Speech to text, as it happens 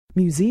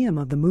Museum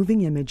of the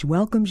Moving Image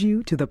welcomes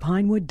you to the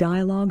Pinewood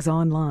Dialogues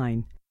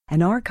Online,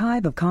 an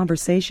archive of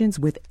conversations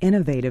with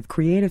innovative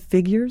creative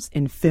figures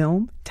in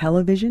film,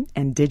 television,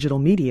 and digital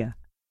media.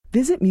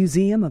 Visit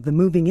Museum of the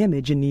Moving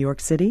Image in New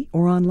York City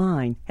or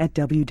online at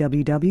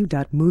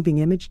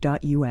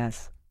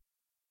www.movingimage.us.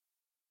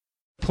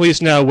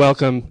 Please now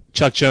welcome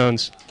Chuck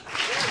Jones.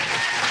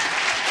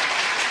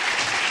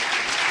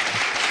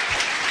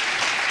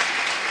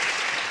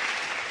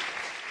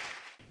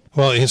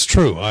 Well, it's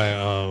true.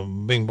 I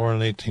being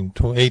born in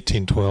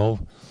 1812,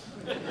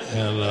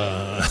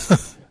 and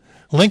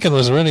Lincoln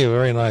was really a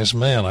very nice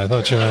man. I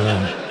thought you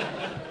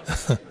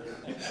know.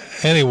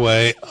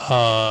 Anyway,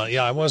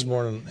 yeah, I was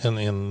born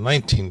in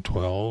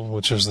 1912,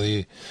 which is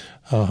the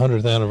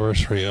 100th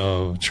anniversary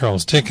of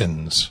Charles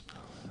Dickens'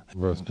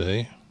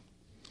 birthday,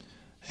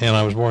 and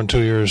I was born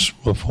 2 years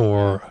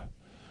before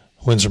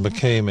Winsor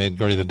McCay made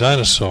Gertie the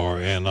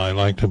Dinosaur, and I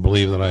like to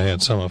believe that I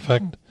had some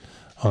effect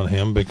on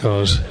him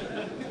because.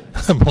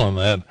 Upon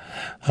that,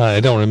 I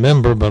don't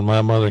remember, but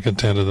my mother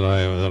contended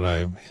that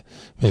I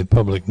made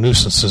public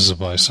nuisances of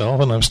myself,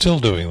 and I'm still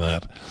doing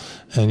that.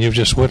 And you've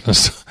just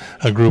witnessed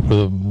a group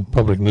of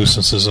public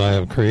nuisances I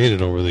have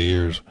created over the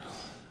years.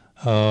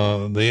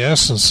 The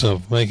essence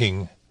of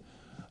making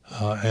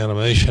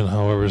animation,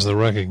 however, is the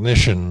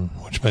recognition,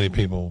 which many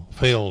people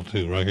fail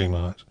to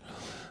recognize,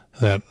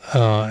 that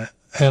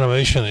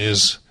animation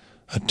is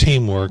a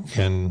teamwork,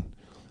 and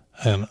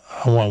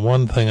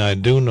one thing I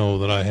do know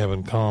that I have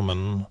in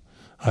common,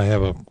 I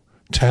have a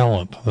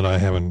talent that I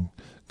have in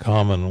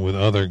common with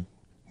other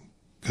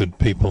good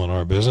people in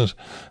our business,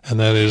 and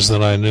that is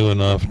that I knew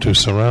enough to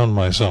surround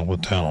myself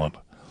with talent.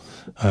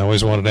 I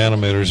always wanted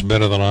animators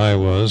better than I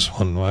was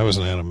when I was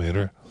an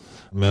animator.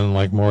 Men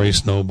like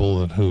Maurice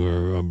Noble, who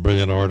are a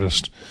brilliant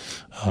artist,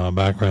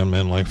 background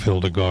men like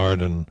Phil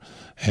DeGard,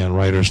 and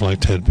writers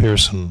like Ted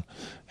Pearson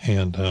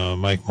and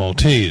Mike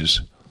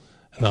Maltese.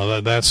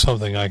 Now, that's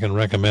something I can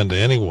recommend to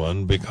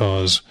anyone,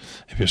 because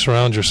if you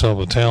surround yourself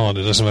with talent,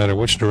 it doesn't matter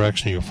which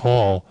direction you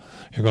fall,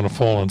 you're going to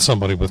fall on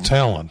somebody with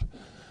talent.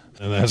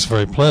 And that's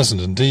very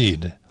pleasant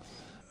indeed.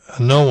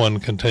 No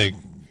one can take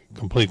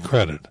complete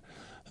credit.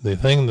 The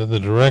thing that the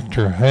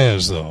director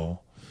has, though,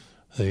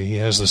 he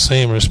has the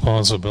same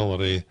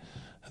responsibility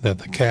that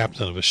the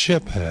captain of a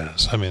ship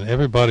has. I mean,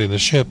 everybody in the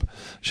ship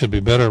should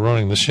be better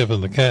running the ship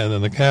than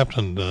the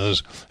captain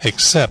does,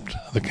 except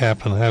the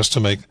captain has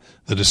to make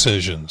the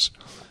decisions.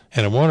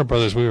 And at Warner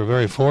Brothers, we were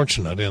very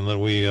fortunate in that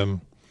we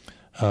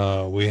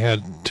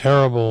had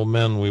terrible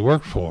men we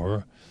worked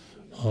for.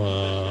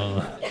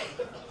 Leon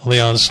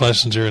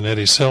Schlesinger and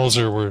Eddie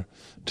Selzer were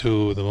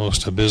two of the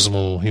most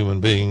abysmal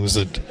human beings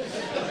that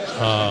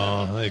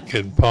they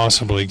could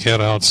possibly get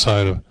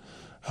outside of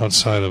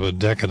a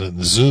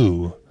decadent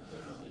zoo.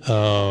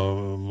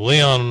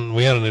 Leon,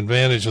 we had an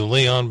advantage with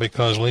Leon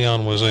because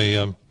Leon was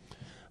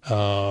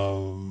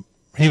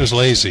he was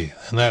lazy,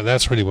 and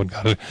that's really what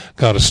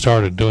got us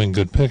started doing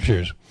good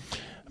pictures,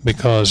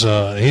 because he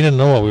didn't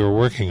know what we were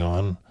working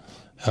on.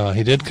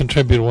 He did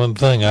contribute one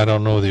thing. I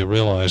don't know whether you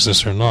realize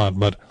this or not,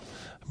 but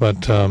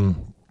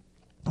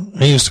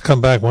he used to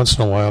come back once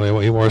in a while.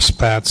 He wore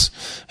spats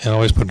and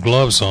always put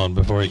gloves on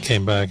before he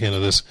came back into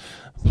this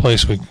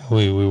place we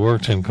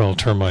worked in called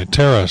Termite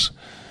Terrace,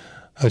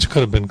 which could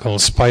have been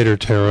called Spider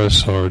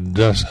Terrace or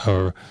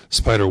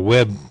Spider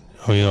Web,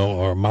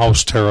 or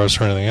Mouse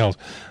Terrace or anything else.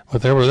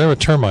 But there were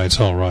termites,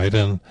 all right,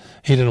 and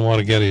he didn't want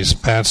to get his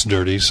spats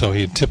dirty, so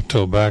he'd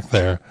tiptoe back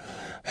there,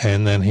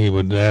 and then he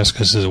would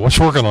ask us, "What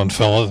you working on,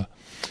 fella?"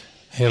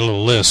 He had a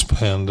little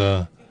lisp, and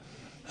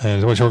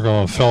 "What you working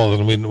on, fella?"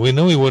 And we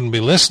knew he wouldn't be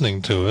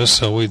listening to us,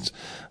 so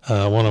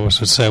one of us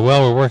would say,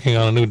 "Well, we're working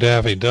on a new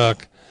Daffy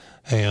Duck,"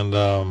 and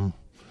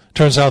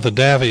turns out that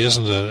Daffy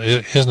isn't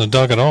a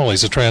duck at all.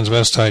 He's a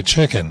transvestite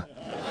chicken,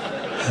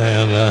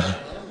 and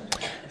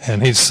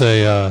he'd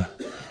say,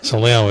 so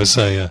Leon would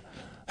say,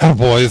 "Oh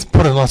boy,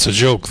 put in lots of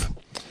joke.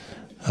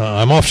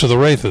 I'm off to the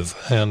Wraitheth,"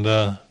 and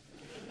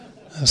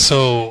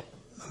so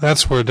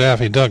that's where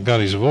Daffy Duck got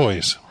his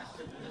voice.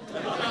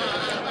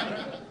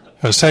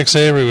 Because Tex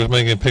Avery was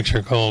making a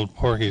picture called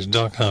Porky's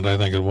Duck Hunt, I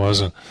think it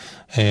was,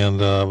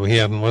 and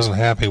he wasn't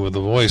happy with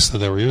the voice that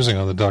they were using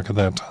on the duck at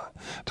that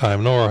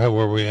time, nor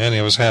were any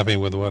of us happy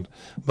with what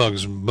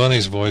Bugs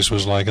Bunny's voice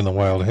was like in The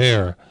Wild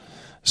Hare.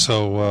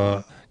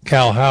 So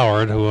Cal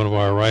Howard, who one of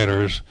our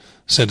writers,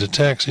 said to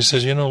Tex, he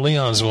says,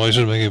 Leon's voice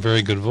would make a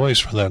very good voice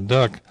for that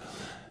duck.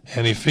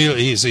 And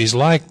he's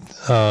like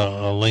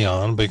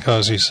Leon,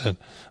 because he said,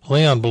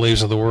 Leon believes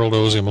that the world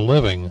owes him a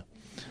living,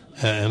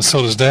 and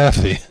so does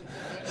Daffy.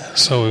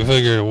 So we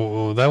figured,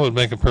 well, that would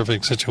make a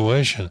perfect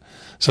situation.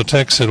 So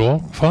Tex said, well,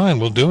 fine,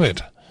 we'll do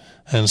it.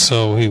 And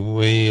so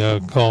we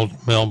called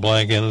Mel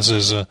Blanc in and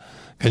says,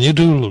 can you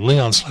do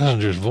Leon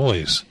Schlesinger's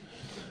voice?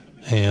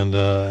 And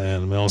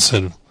Mel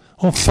said,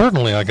 well,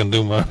 certainly I can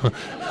do my...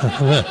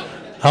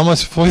 How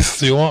much voice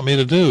do you want me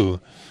to do?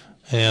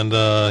 And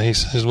he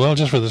says, well,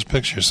 just for this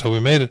picture. So we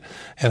made it,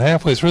 and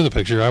halfway through the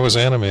picture, I was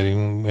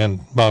animating,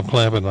 and Bob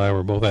Clampett and I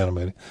were both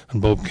animating, and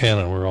Bob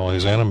Cannon were all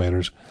his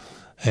animators.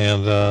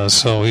 And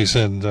so he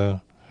said,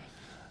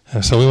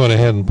 And so we went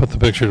ahead and put the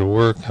picture to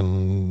work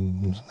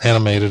and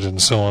animated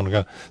and so on. We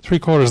got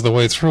 3/4 of the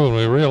way through, and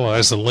we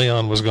realized that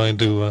Leon was going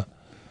to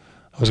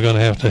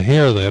have to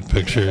hear that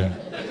picture.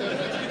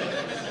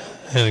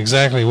 And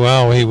exactly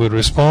how he would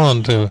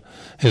respond to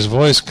his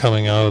voice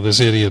coming out of this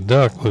idiot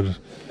duck would...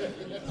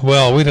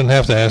 Well, we didn't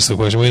have to ask the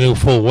question. We knew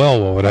full well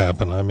what would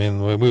happen. I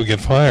mean, we would get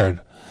fired,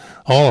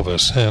 all of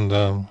us. And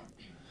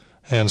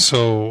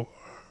so,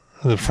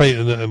 but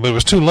it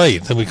was too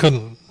late. And we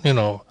couldn't,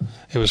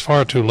 it was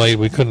far too late.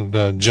 We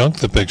couldn't junk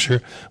the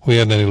picture. We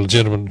hadn't any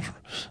legitimate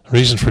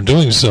reason for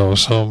doing so.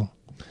 So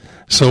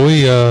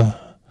we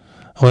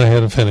went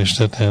ahead and finished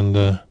it.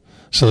 And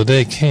so the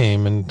day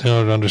came, and in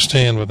order to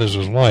understand what this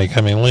was like,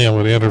 I mean, Leon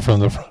would enter from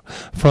the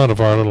front of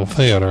our little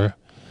theater,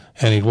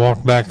 and he'd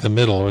walk back the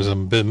middle. It was a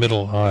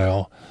middle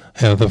aisle,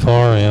 and at the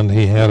far end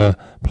he had a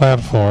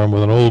platform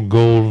with an old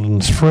golden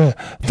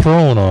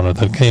throne on it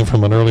that came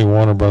from an early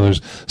Warner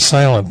Brothers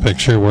silent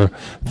picture where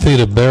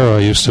Theda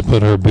Bara used to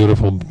put her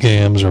beautiful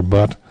gams or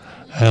butt,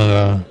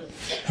 and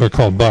they were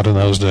called butt in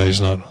those days,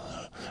 not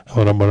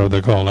whatever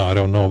they're called now, I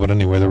don't know, but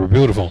anyway, they were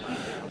beautiful.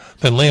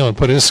 Then Leon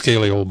put his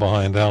scaly old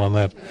behind down on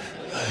that,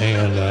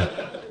 and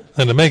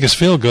then to make us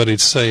feel good,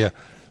 he'd say,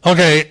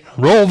 "Okay,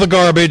 roll the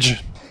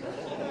garbage."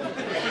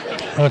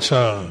 Which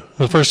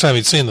the first time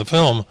he'd seen the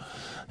film,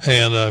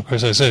 and of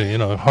course I said,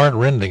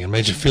 heart-rending. It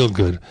made you feel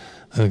good.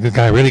 The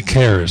guy really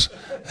cares,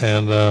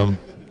 and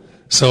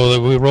so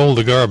we rolled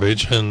the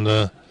garbage, and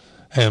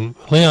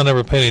Leon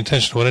never paid any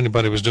attention to what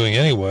anybody was doing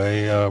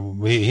anyway.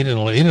 He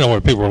didn't know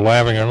whether people were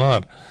laughing or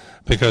not,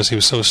 because he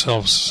was so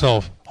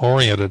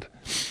self-oriented.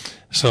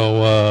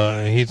 So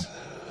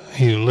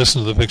he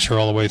listened to the picture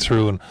all the way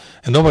through, and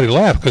nobody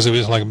laughed because it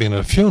was like being at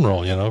a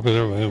funeral, because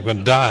everybody was going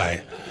to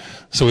die.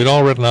 So we'd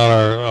all written out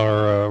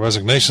our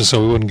resignation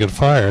so we wouldn't get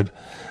fired.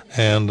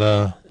 And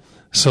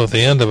so at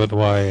the end of it,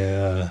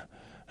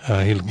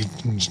 he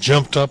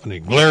jumped up and he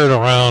glared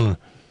around.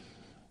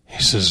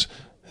 He says,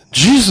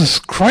 "Jesus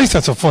Christ,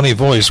 that's a funny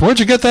voice.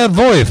 Where'd you get that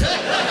voice?"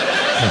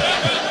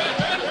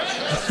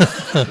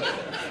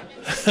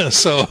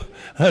 So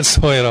that's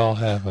the way it all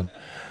happened.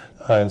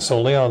 And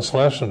so Leon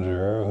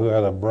Schlesinger, who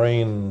had a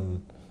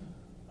brain,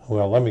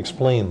 well, let me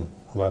explain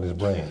about his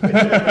brain.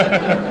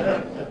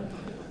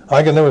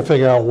 I could never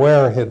figure out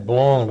where it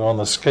belonged on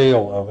the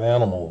scale of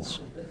animals.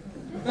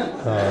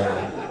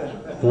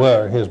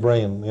 Where his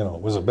brain,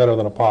 was it better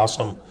than a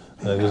possum?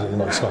 So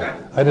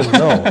I didn't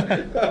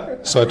know.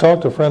 So I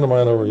talked to a friend of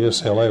mine over at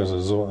UCLA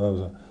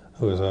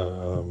who was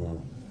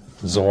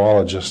a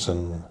zoologist,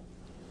 and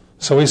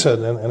so he said,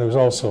 and he was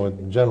also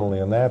generally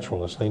a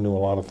naturalist. He knew a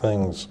lot of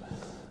things.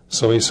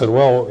 So he said,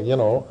 "Well,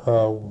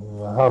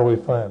 how do we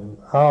find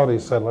out?" He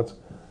said,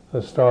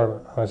 Let's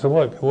start. I said,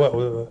 "What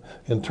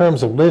in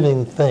terms of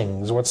living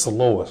things, what's the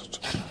lowest?"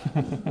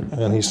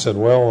 And he said,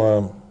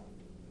 "Well,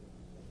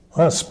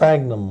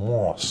 sphagnum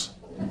moss.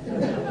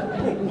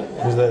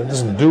 It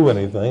doesn't do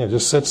anything; it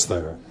just sits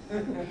there."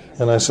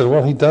 And I said,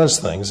 "Well, he does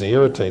things. He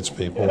irritates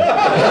people."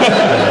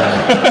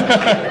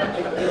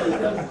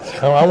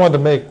 I wanted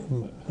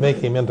to make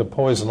him into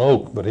poison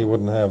oak, but he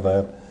wouldn't have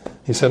that.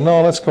 He said,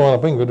 "No, let's go on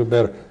up. We can go do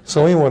better."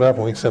 So we went up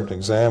and we kept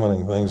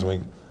examining things. And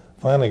we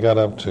finally got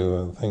up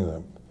to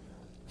the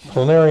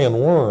planarian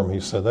worm. He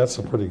said, "That's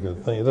a pretty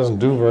good thing. It doesn't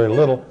do very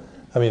little.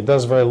 I mean, it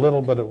does very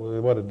little, but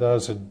what it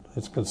does,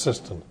 it's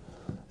consistent."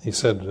 He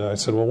said, "I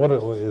said,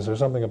 well, is there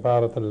something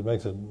about it that it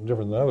makes it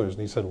different than others?"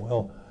 And he said,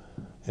 "Well,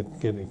 it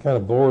kind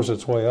of bores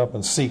its way up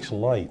and seeks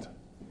light."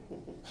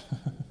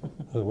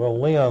 I said,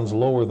 "Well, Leon's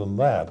lower than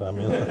that. I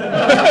mean,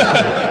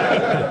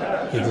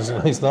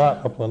 he's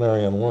not a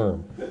planarian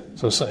worm."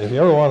 So if you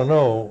ever want to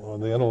know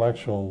the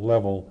intellectual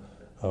level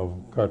of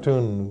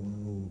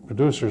cartoon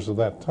producers of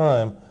that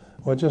time,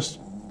 well, just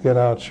get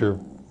out your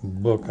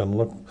book and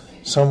look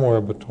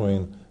somewhere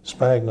between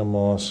sphagnum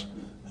moss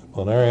and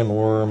planarian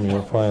worm.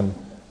 You'll find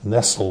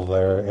nestled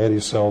there Eddie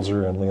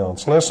Seltzer and Leon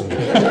Schlesinger.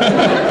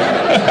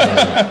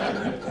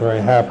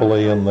 Very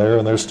happily in there,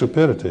 and their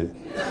stupidity.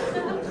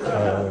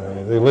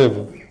 They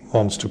live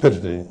on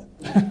stupidity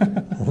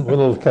with a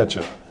little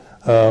ketchup.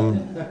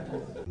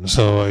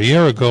 So a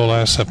year ago,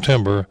 last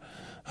September,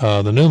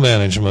 the new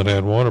management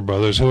at Warner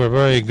Brothers, who are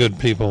very good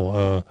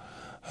people,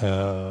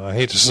 I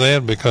hate to say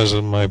it because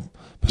of my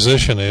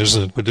position is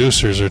that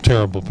producers are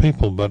terrible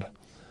people, but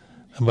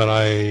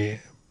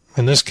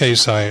in this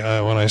case,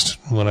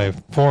 when I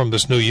formed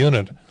this new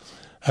unit,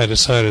 I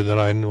decided that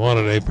I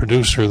wanted a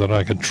producer that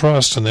I could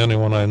trust, and the only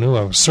one I knew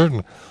I was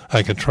certain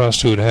I could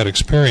trust who had had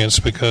experience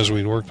because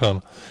we'd worked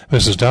on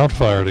Mrs.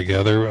 Doubtfire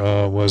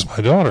together was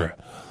my daughter.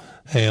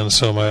 And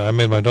so I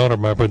made my daughter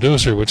my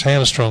producer, which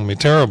hamstrung me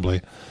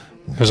terribly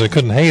because I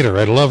couldn't hate her.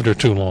 I loved her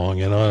too long,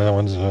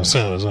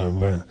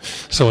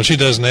 So when she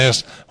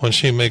doesn't when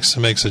she makes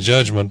a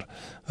judgment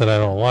that I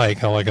don't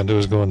like, all I can do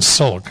is go and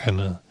sulk.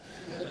 And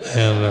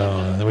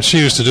what she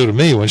used to do to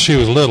me when she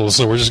was little,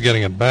 so we're just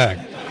getting it back.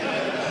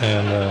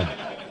 And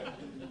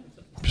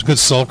she's a good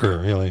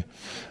sulker, really.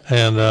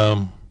 And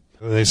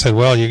they said,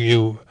 "Well,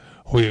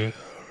 we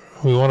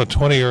want a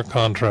 20-year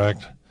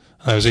contract."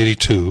 I was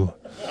 82.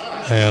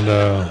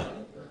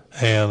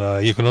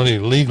 and you can only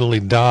legally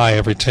die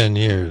every 10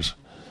 years.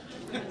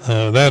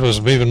 That was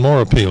even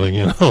more appealing,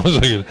 you know.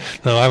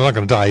 No, I'm not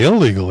going to die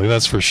illegally,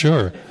 that's for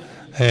sure.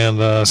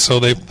 And so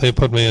they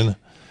put me in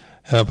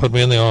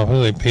the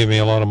office. They paid me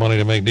a lot of money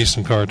to make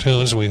decent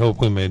cartoons. We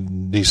hope we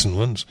made decent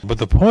ones. But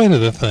the point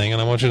of the thing,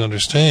 and I want you to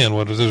understand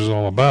what this is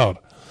all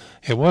about,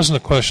 it wasn't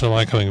a question of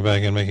my coming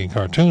back and making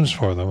cartoons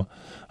for them.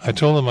 I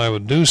told them I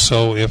would do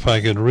so if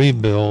I could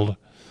rebuild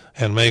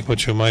and make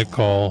what you might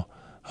call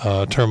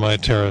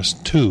Termite Terrace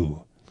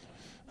 2.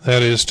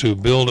 That is to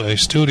build a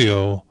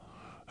studio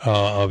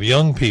of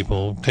young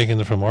people, taking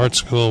them from art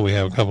school. We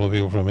have a couple of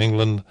people from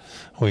England.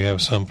 We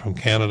have some from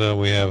Canada.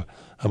 We have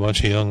a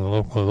bunch of young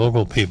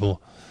local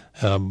people,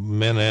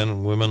 men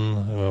and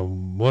women, a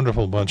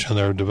wonderful bunch, and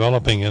they're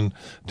developing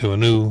into a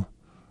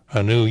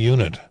new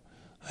unit.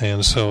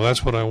 And so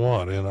that's what I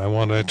want. And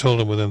I told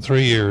them within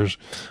 3 years,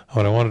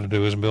 what I wanted to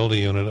do is build a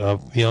unit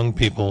of young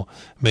people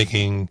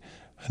making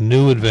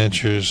new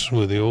adventures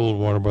with the old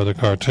Warner Brother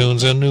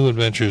cartoons and new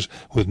adventures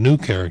with new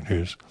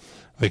characters,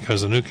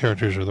 because the new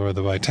characters are where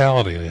the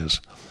vitality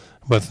is.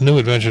 But the new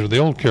adventures with the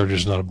old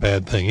characters is not a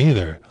bad thing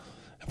either.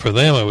 For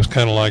them, it was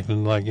kind of like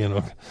you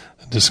know,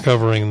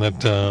 discovering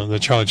that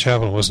Charlie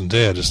Chaplin wasn't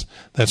dead.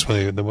 That's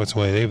the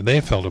way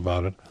they felt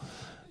about it.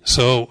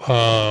 So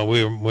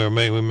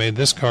we made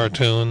this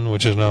cartoon,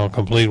 which is now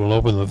complete. We'll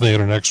open the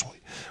theater next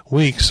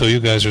week, so you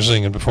guys are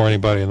seeing it before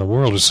anybody in the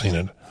world has seen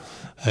it.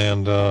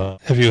 And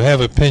if you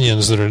have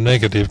opinions that are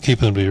negative, keep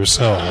them to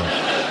yourself.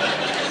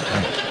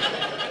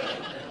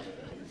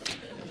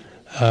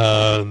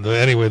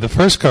 Anyway, the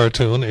first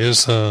cartoon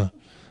is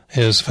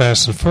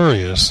Fast and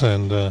Furious,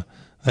 and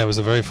that was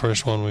the very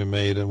first one we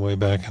made way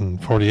back in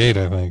 '48,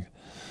 I think.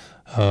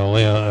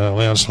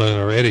 Leon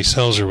Slater, or Eddie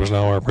Selzer, was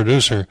now our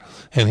producer,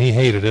 and he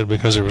hated it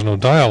because there was no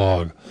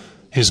dialogue.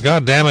 He's,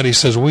 God damn it, he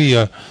says, we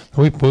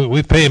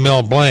pay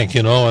Mel Blanc,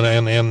 you know,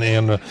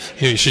 and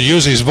you should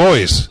use his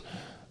voice.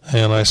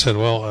 And I said,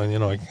 well, you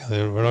know,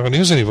 we're not going to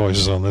use any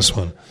voices on this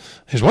one.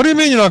 He says, what do you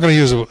mean you're not going to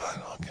use it?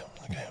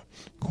 Okay,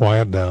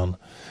 quiet down.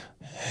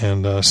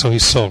 And so he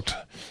sulked.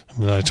 I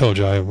mean, I told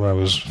you I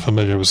was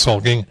familiar with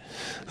sulking,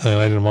 and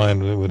I didn't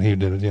mind when he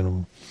did it, you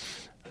know.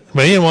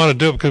 But he didn't want to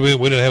do it because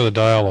we didn't have the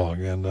dialogue.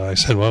 And I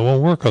said, well, it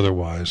won't work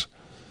otherwise.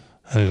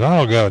 And he said, I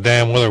don't give a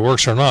damn whether it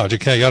works or not. You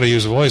got to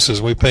use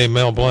voices. We pay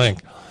Mel Blanc.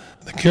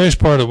 The curious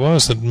part of it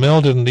was that Mel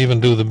didn't even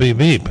do the beep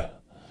beep.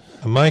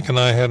 And Mike and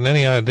I hadn't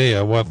any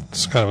idea what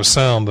kind of a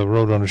sound the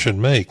Roadrunner should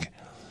make.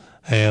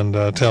 And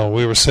till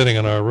we were sitting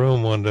in our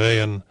room one day,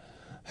 and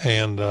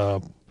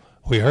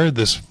we heard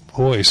this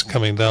voice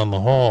coming down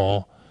the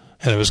hall,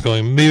 and it was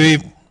going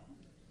beep beep,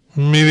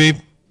 beep beep,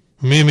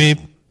 beep beep.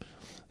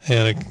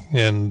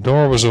 And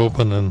door was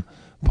open, and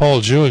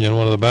Paul Julian,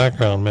 one of the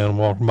background men,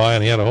 walked by,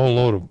 and he had a whole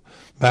load of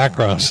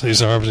backgrounds in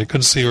his arms. He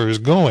couldn't see where he was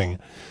going.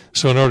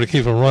 So in order to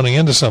keep from running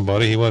into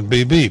somebody, he went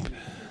beep beep.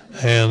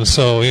 And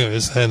so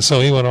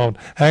he went on.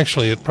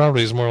 Actually, it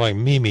probably is more like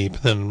me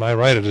meep than I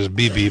write it as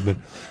beep beep,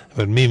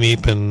 but me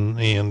meep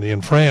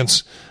in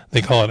France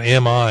they call it mi,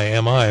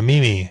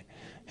 mimi.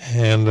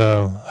 And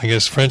I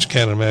guess French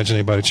can't imagine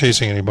anybody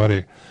chasing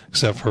anybody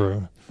except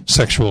for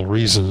sexual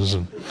reasons.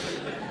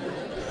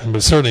 But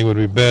it certainly would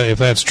be bad if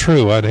that's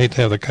true. I'd hate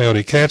to have the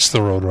coyote catch the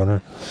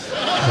Roadrunner.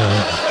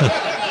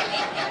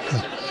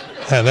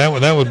 And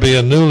that would be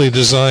a newly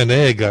designed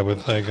egg, I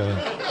would think.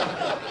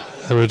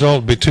 The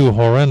result would be too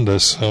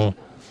horrendous. So,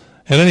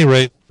 at any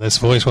rate, this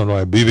voice went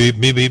by beep beep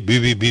beep beep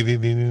beep beep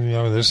beep beep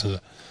beep.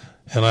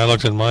 And I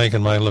looked at Mike,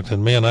 and Mike looked at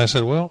me, and I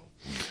said, "Well,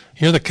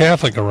 you're the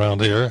Catholic around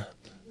here."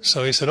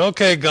 So he said,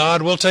 "Okay,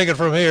 God, we'll take it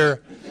from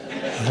here."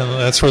 And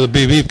that's where the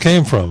beep beep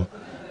came from.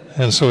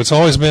 And so it's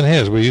always been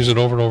his. We use it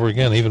over and over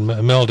again. Even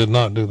Mel did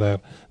not do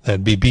that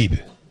beep beep.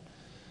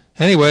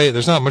 Anyway,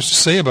 there's not much to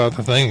say about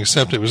the thing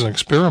except it was an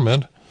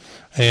experiment.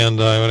 And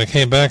when I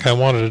came back, I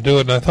wanted to do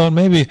it, and I thought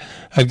maybe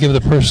I'd give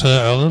the person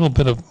a little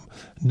bit of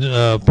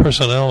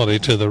personality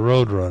to the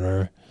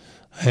Roadrunner,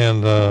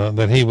 and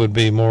that he would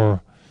be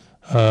more,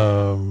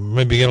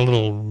 maybe get a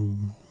little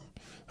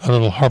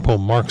Harpo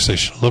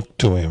Marxish look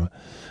to him.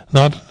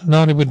 Not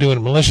he would do it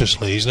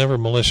maliciously. He's never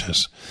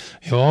malicious.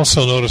 You'll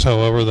also notice,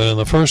 however, that in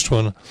the first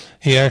one,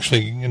 he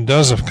actually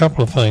does a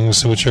couple of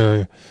things which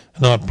are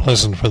not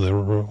pleasant for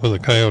the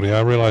coyote.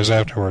 I realized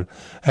afterward,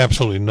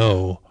 absolutely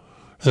no.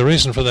 The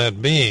reason for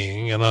that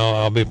being, and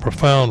I'll be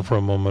profound for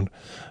a moment,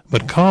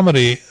 but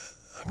comedy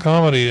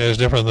is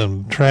different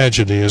than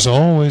tragedy, is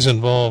always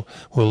involved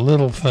with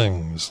little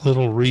things,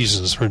 little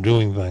reasons for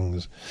doing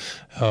things.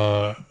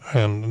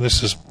 And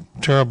this is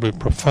terribly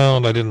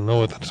profound. I didn't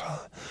know at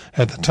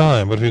the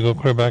time, but if you go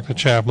clear back to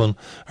Chaplin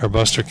or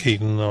Buster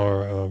Keaton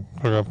or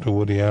clear up to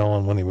Woody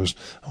Allen when he was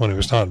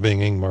not being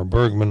Ingmar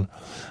Bergman,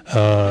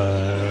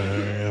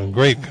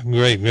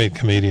 great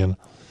comedian,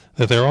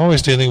 that they're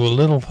always dealing with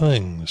little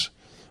things.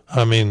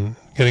 I mean,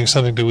 getting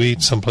something to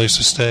eat, someplace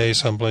to stay,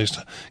 someplace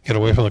to get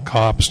away from the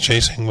cops,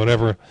 chasing,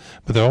 whatever.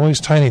 But they're always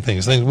tiny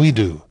things we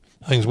do,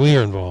 things we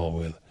are involved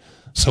with.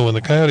 So when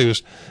the coyote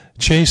was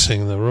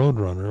chasing the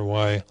Roadrunner,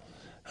 why,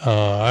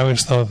 I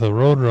always thought the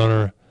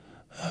Roadrunner,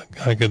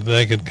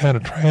 they could kind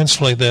of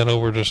translate that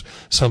over to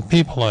some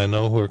people I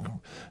know who are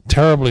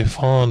terribly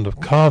fond of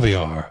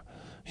caviar.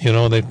 You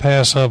know, they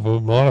pass up a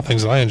lot of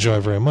things that I enjoy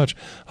very much,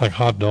 like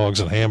hot dogs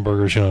and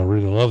hamburgers. You know, I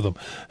really love them,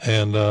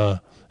 and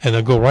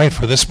they'll go right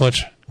for this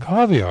much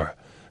caviar,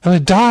 and they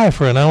die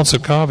for an ounce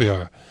of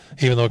caviar,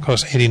 even though it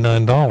costs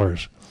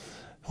 $89.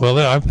 Well,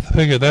 I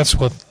figure that's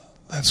what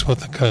the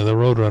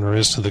Roadrunner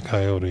is to the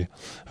coyote,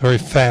 very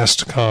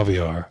fast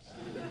caviar,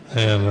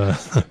 and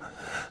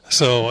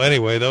so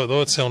anyway,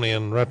 though it's only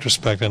in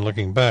retrospect and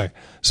looking back,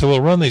 so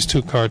we'll run these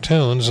two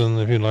cartoons, and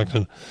if you'd like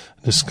to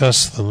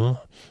discuss them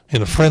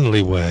in a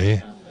friendly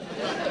way,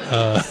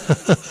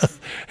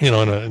 you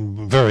know, in a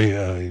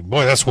very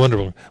boy, that's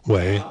wonderful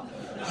way.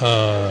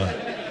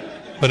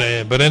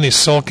 But any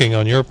sulking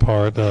on your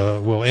part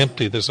will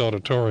empty this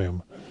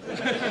auditorium.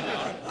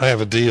 I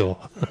have a deal.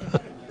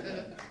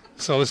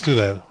 So let's do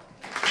that.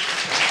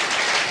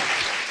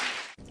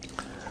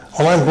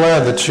 Well, I'm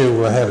glad that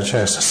you had a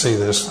chance to see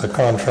this. The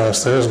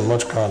contrast, there isn't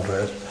much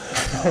contrast.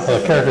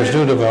 The characters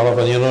do develop,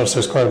 and you notice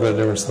there's quite a bit of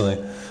difference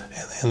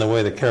in the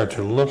way the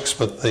character looks.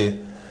 But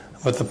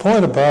the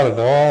point about it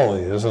all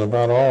is, and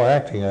about all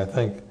acting, I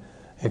think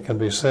it can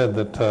be said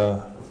that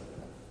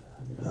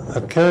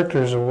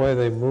characters are the way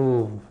they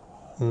move,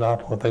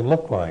 not what they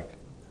look like.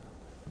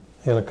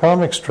 In a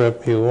comic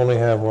strip, you only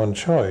have one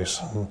choice,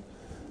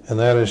 and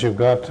that is you've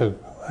got to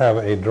have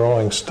a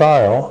drawing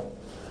style,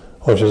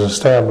 which is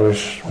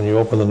established when you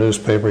open the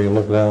newspaper, you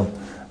look down,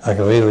 I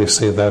can immediately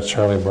see that's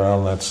Charlie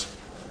Brown, that's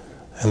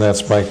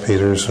Mike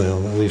Peters,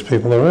 and these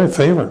people are very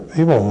favorite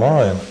people of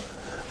mine,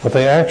 but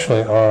they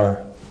actually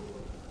are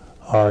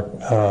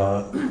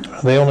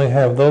they only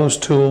have those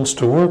tools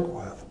to work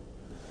with.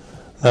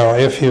 Now,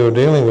 if you're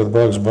dealing with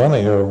Bugs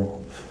Bunny or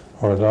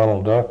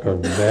Donald Duck or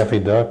Daffy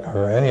Duck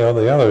or any of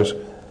the others,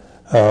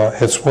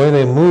 it's the way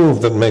they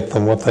move that make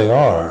them what they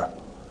are.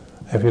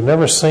 If you've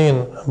never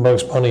seen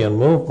Bugs Bunny in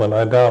movement,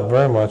 I doubt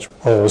very much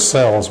those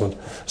cells would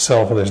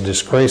sell for this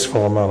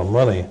disgraceful amount of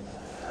money.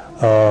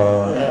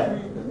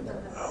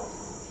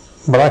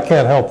 But I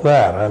can't help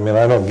that. I mean,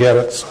 I don't get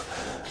it.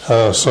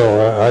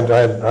 So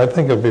I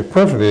think it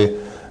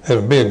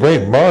would be a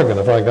great bargain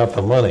if I got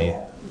the money.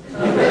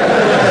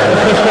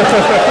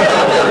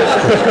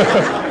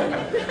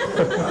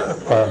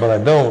 But I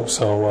don't,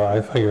 so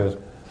I figure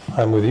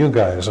I'm with you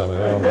guys. I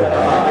mean,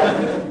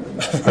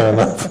 fair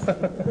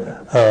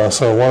enough.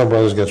 So Warner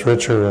Brothers gets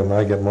richer and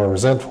I get more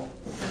resentful.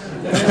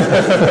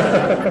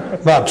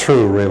 Not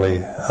true, really.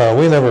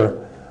 We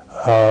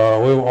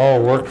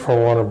all worked for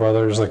Warner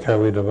Brothers. We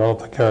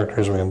developed the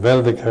characters, we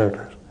invented the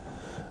characters,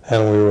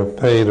 and we were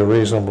paid a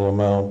reasonable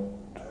amount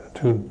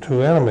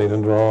to animate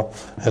and draw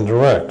and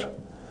direct.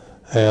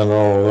 And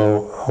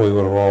although we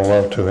would have all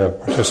loved to have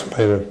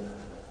participated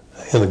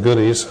in the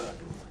goodies,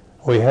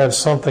 we had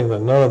something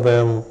that none of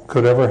them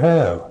could ever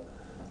have,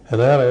 and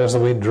that is that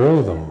we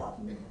drew them.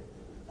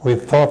 We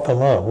thought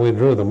them up, we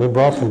drew them, we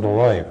brought them to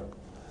life.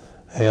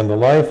 And the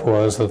life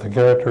was that the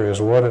character is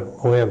the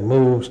way it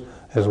moves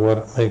is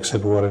what makes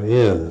it what it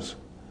is.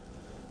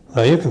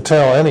 Now you can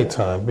tell any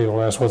time,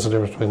 people ask what's the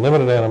difference between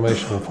limited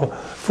animation and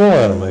full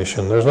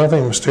animation. There's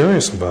nothing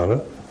mysterious about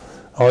it.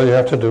 All you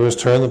have to do is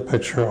turn the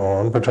picture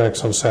on,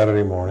 perhaps on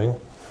Saturday morning,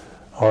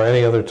 or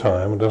any other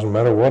time, it doesn't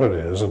matter what it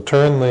is, and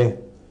turn the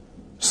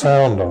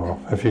sound off.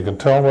 If you can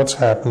tell what's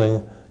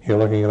happening, you're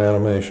looking at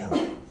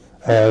animation,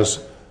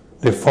 as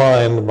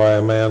defined by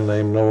a man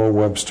named Noah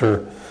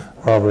Webster,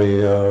 probably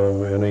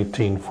in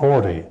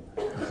 1840.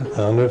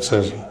 Under it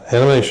says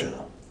animation.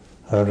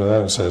 After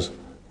that it says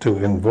to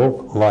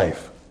invoke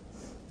life.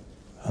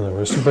 In other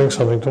words, to bring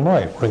something to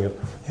life, bring it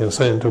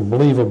into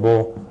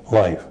believable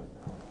life.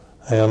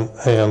 And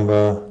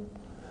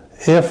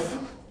if,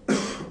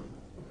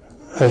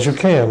 as you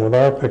can with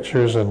our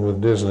pictures and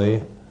with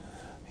Disney,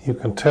 you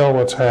can tell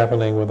what's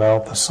happening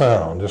without the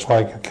sound, just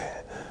like you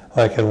can,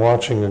 like in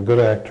watching a good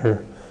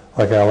actor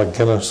like Alec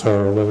Guinness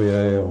or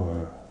Olivier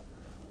or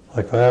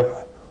like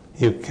that,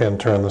 you can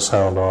turn the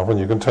sound off and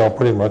you can tell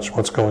pretty much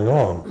what's going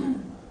on.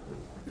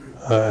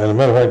 And as a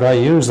matter of fact, I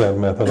use that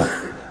method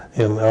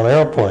on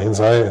airplanes.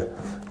 I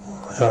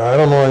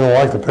don't know if I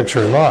like the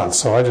picture or not,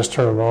 so I just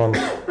turn it on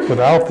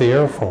without the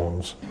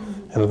earphones.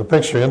 And if the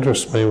picture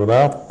interests me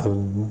without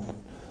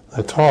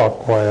the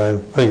talk, why I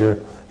figure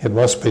it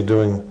must be a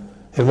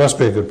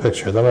good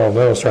picture. Then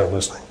I'll start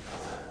listening.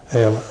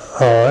 And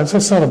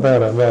it's not a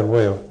bad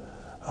way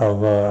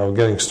of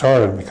getting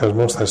started, because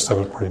most of that stuff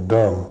is pretty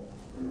dumb.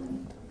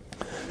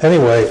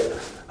 Anyway,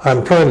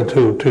 I'm trying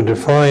to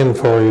define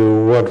for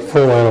you what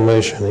full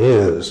animation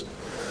is.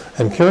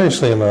 And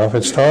curiously enough,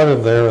 it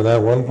started there in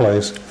that one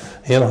place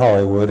in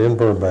Hollywood, in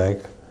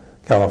Burbank,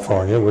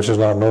 California, which is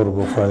not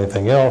notable for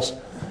anything else.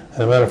 As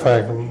a matter of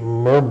fact,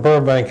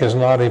 Burbank is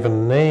not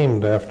even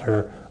named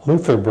after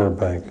Luther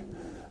Burbank,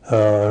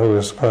 who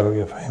is quite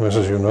a famous,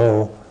 as you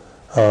know,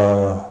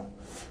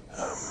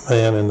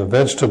 man in the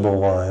vegetable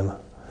line.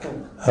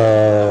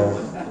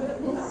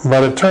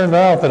 But it turned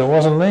out that it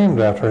wasn't named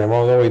after him,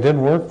 although he did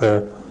work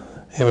there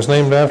It was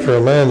named after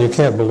a man, you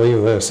can't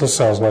believe this. This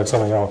sounds like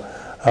something out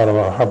of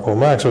a Harpo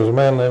Max. It was a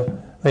man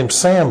named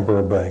Sam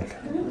Burbank,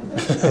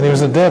 and he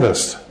was a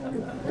dentist.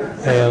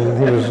 And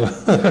he was,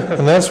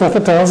 and that's what the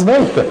town's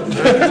named after.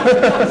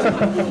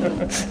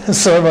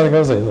 So everybody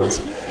goes,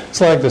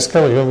 it's like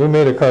Discovery. We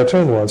made a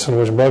cartoon once in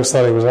which Bugs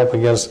thought he was up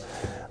against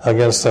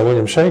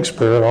William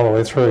Shakespeare, and all the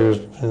way through he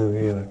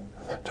was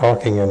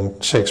talking in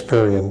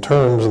Shakespearean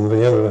terms, and at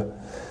the end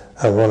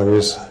of one of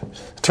his,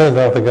 it turned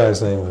out the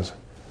guy's name was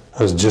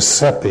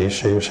Giuseppe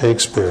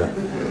Shakespeare,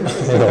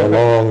 a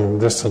long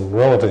distant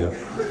relative,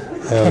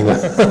 and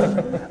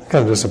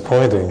kind of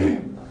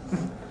disappointing.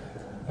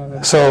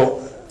 So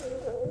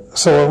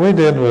what we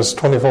did was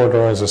 24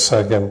 drawings a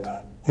second,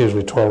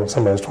 usually 12,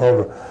 sometimes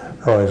 12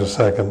 drawings a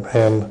second,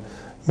 and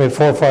made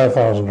 4,000 or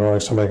 5,000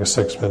 drawings to make a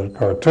 6-minute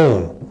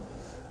cartoon.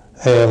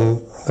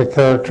 And the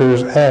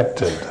characters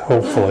acted,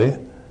 hopefully,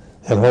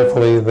 and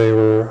hopefully they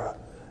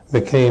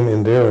became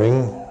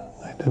endearing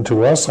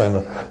to us, I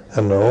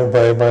know,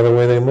 by the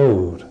way they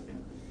moved.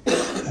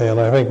 And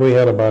I think we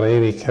had about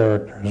 80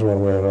 characters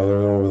one way or another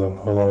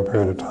over a long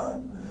period of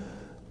time.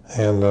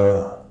 And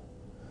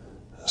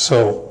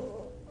so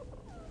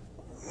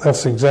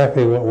that's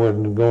exactly what we're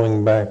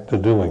going back to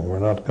doing. We're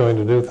not going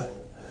to do things.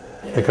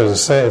 Because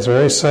it's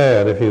very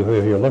sad if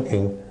you're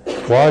looking,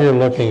 while you're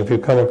looking, if you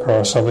come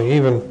across something,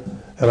 even,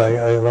 and I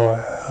know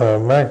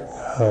Mac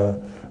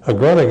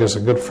Grunig is a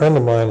good friend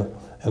of mine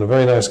and a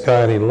very nice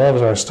guy, and he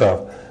loves our stuff.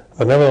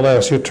 But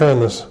nevertheless,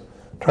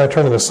 try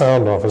turning the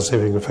sound off and see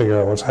if you can figure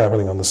out what's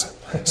happening on The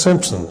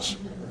Simpsons.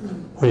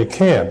 Well, you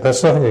can't.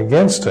 That's nothing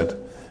against it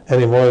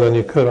any more than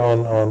you could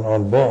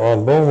on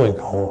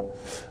Bullwinkle,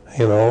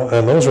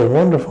 and those are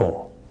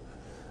wonderful.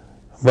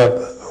 But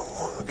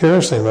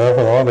curiously enough,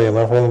 and oddly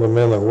enough, one of the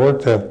men that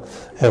worked at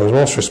and was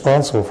most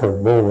responsible for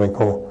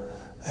Bullwinkle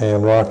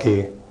and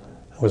Rocky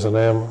was a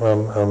man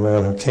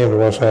who came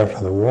to us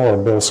after the war,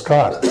 Bill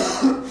Scott.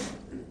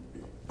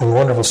 A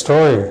wonderful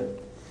story.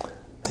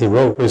 He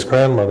wrote his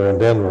grandmother in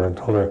Denver and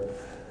told her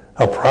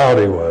how proud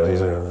he was. He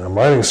said, "I'm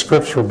writing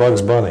scripts for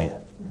Bugs Bunny."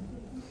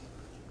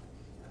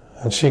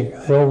 And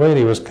the old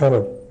lady was kind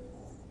of,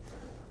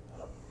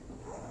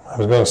 I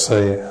was going to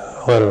say,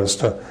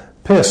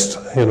 pissed,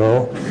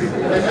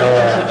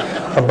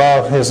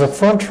 about his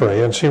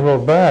effrontery. And she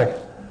wrote back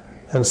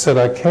and said,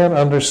 "I can't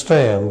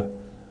understand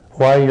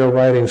why you're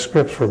writing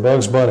scripts for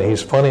Bugs Bunny.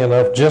 He's funny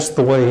enough just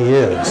the way he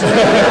is."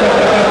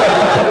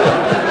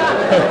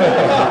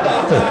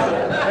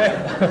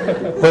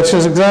 Which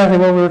is exactly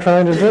what we were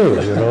trying to do,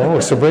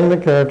 was to bring the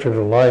character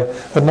to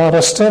life, but not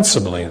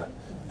ostensibly,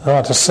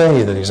 not to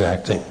say that he's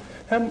acting.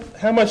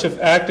 How much of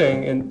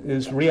acting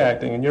is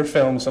reacting? In your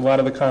films, a lot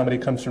of the comedy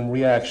comes from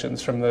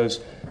reactions, from those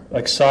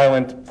like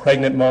silent,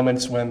 pregnant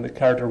moments when the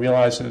character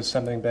realizes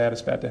something bad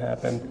is about to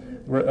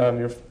happen.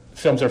 Your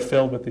films are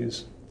filled with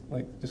these,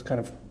 like, just kind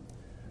of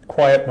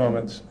quiet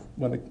moments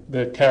when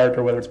the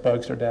character, whether it's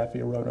Bugs or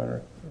Daffy or Roadrunner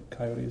or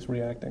Coyote, is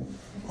reacting.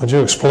 Would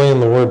you explain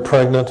the word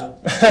pregnant?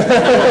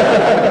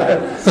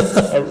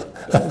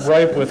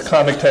 Ripe with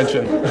comic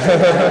tension,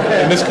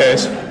 in this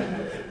case.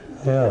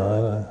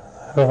 Yeah,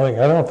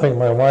 I don't think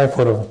my wife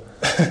would have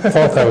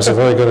thought that was a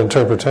very good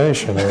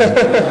interpretation.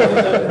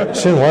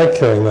 She didn't like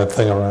carrying that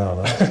thing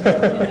around.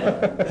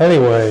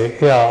 Anyway,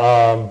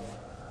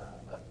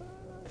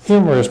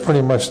 humor is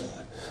pretty much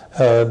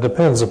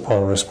depends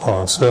upon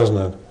response, doesn't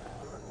it?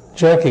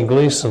 Jackie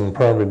Gleason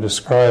probably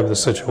described the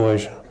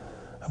situation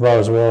about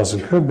as well as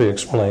it could be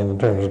explained in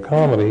terms of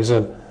comedy. He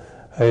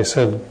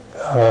said,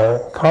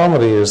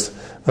 comedy is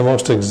the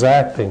most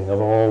exacting of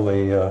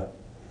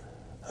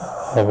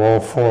all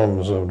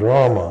forms of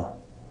drama,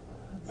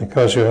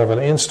 because you have an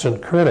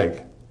instant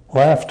critic,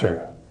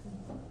 laughter.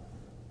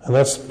 And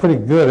that's pretty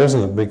good,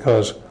 isn't it?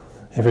 Because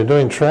if you're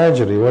doing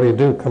tragedy, what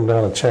do? Come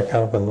down and check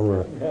out the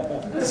number of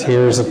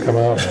tears that come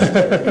out,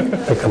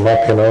 pick them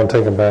up, and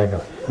take them back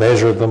and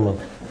measure them, and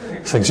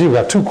say, "Gee, you've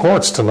got 2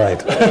 quarts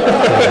tonight."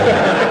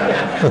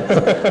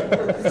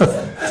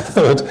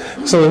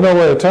 So there's no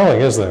way of telling,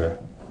 is there?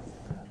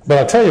 But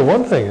I'll tell you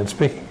one thing, and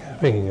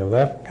speaking of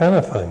that kind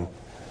of thing,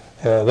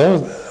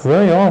 those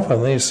very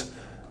often these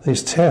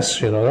tests,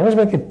 they're always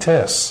making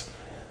tests,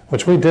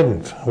 which we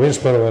didn't. We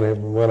just went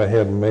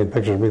ahead and made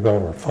pictures we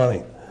thought were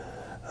funny.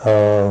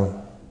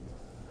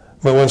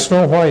 But when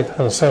Snow White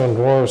and the Seven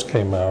Dwarfs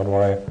came out,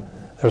 there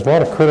was a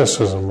lot of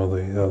criticism of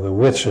the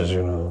witches,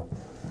 and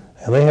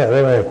they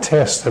have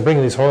tests. They're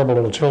bringing these horrible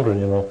little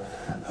children, little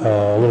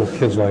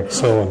kids like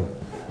so,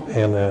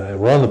 and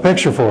run the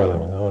picture for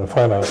them, to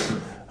find out,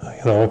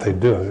 what they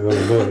do.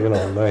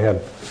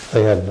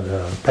 They had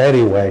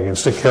paddy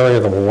wagons to carry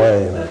them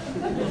away,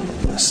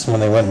 when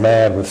they went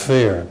mad with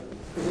fear.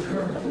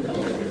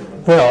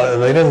 Well,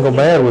 they didn't go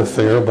mad with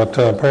fear, but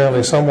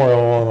apparently somewhere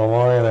along the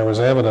line there was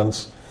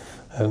evidence,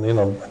 and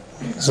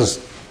this is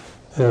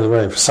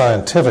very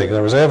scientific.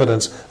 There was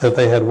evidence that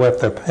they had wet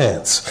their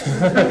pants,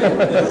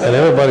 and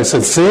everybody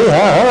said, "See,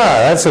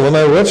 that's it." When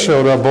that witch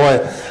showed up, boy,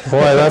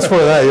 that's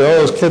where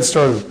those kids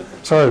started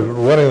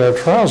wetting their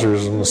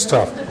trousers and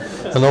stuff.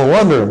 And no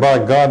wonder, by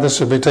God, this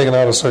should be taken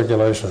out of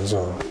circulation.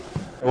 So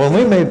When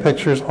we made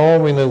pictures, all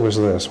we knew was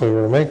this. We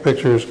were to make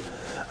pictures,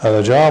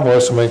 the job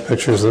was to make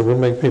pictures that would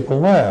make people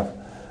laugh.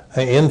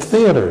 In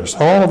theaters,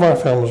 all of our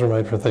films were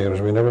made for theaters.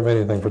 We never made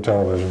anything for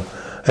television,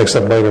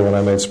 except later when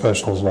I made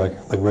specials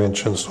like The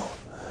Grinch and so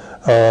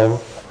on.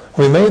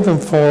 We made them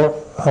for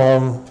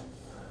an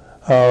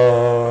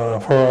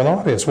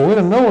audience. Well, we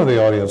didn't know where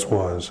the audience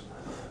was.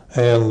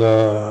 And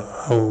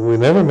we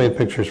never made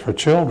pictures for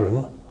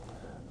children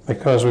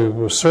because we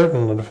were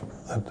certain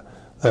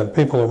that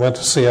people that went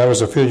to see I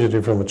Was a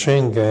Fugitive from a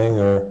Chain Gang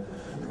or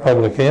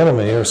Public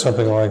Enemy or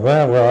something like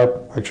that, well, our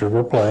pictures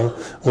were playing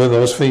with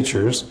those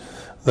features,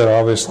 that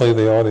obviously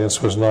the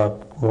audience was not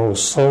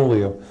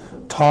solely of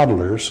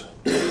toddlers,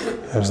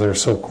 as they're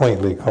so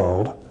quaintly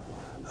called.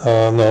 They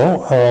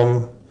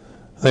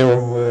were,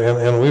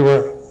 and we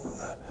were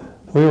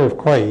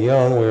quite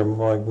young. We were,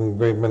 like a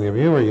great many of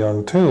you were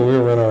young too. We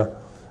were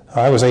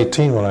I was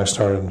 18 when I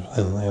started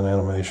in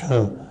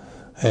animation,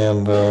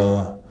 and we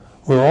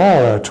were all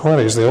in our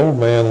 20s. The old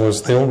man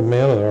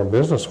in our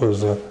business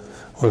was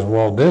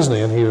Walt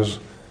Disney, and he was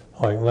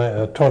like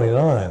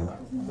 29,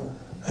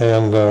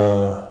 and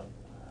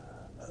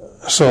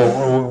so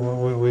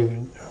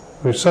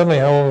we suddenly,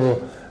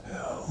 however,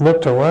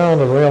 looked around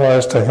and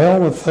realized, to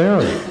hell with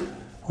theory.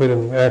 We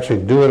didn't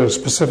actually do it at a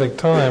specific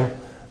time,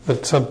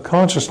 but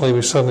subconsciously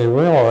we suddenly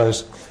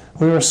realized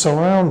we were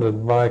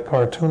surrounded by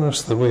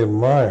cartoonists that we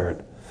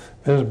admired.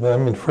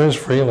 Friz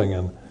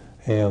Freleng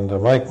and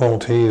Mike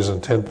Maltese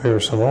and Ted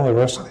Pearson, all the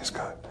rest of these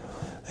guys.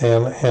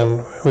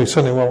 And we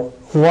suddenly, well,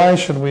 why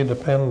should we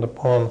depend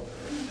upon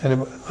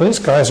anybody? These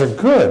guys are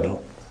good.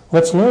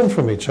 Let's learn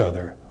from each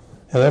other.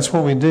 And that's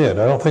what we did.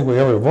 I don't think we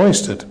ever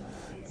voiced it,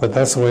 but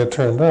that's the way it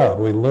turned out.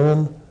 We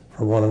learned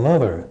from one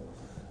another.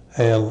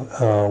 And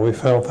we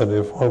felt that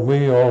if what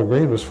we all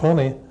agreed was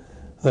funny,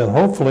 then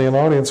hopefully an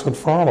audience would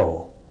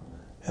follow.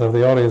 And if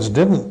the audience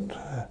didn't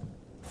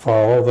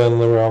follow, then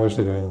they were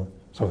obviously doing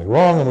something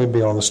wrong, and we'd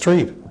be on the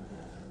street.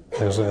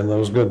 As in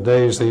those good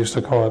days, they used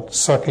to call it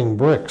sucking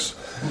bricks.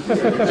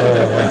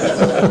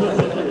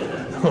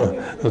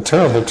 A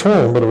terrible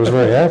term, but it was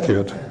very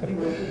accurate.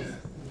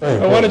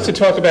 I wanted to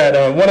talk about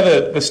one of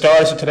the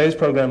stars of today's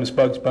program is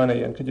Bugs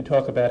Bunny, and could you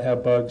talk about how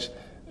Bugs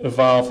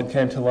evolved and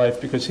came to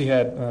life, because he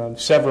had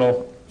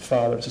several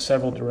fathers,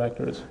 several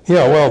directors.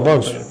 Yeah, well,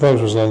 Bugs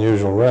was an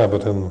unusual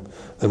rabbit, and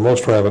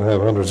most rabbits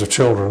have hundreds of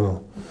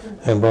children,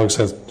 and Bugs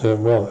had,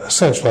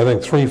 essentially, I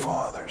think 3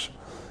 fathers,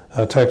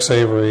 Tex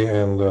Avery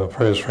and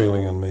Friz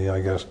Freleng and me.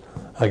 I guess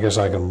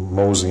I can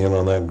mosey in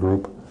on that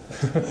group,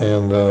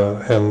 and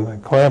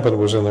Clampett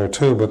was in there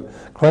too, but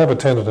Clampett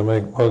tended to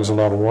make Bugs a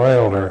lot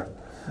wilder,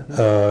 in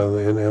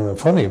a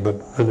funny but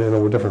in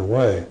a different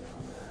way.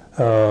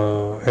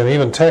 And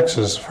even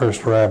Tex's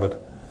first rabbit,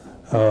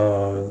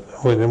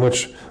 in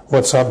which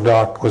 "What's Up,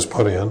 Doc" was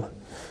put in.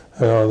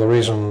 The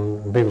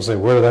reason people say,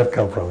 where did that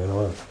come from?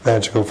 A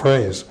magical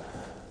phrase.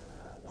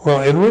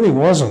 Well, it really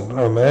wasn't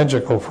a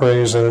magical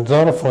phrase, and it's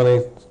not a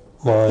funny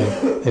line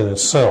in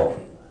itself.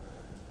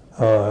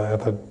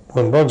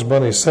 When Bugs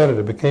Bunny said it,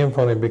 it became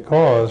funny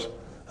because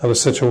of the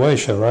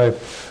situation. I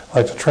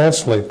like to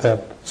translate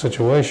that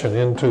situation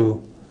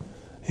into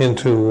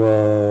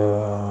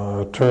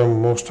a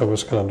term most of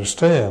us can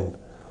understand,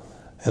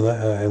 and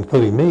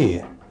including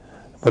me.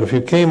 But if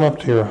you came up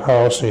to your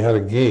house and you had a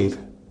gate,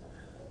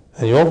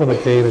 and you open the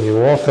gate and you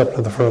walk up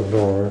to the front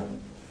door,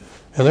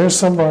 and there's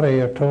somebody,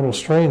 a total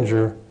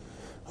stranger,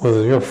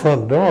 with your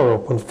front door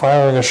open,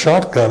 firing a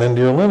shotgun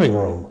into your living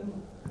room.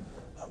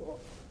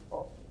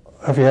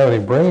 If you have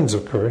any brains,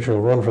 of course,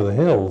 you'll run for the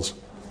hills.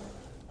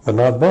 But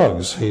not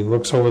Bugs. He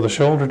looks over the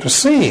shoulder to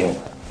see him.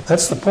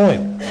 That's the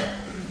point.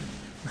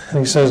 And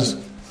he says,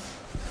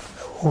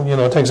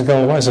 it takes a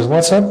couple of minutes. He says,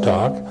 "What's up,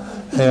 Doc?"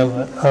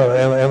 And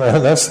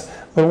that's,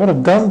 but what a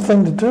dumb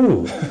thing to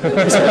do.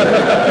 This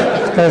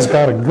guy's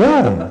got a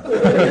gun.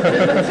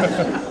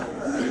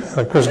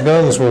 Of course,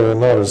 guns were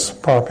not as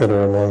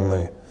popular among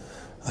the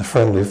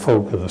friendly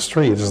folk of the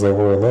street as they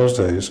were in those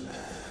days.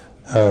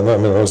 In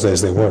those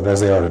days they weren't, as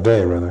they are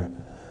today, rather.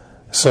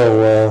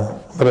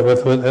 So, but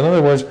in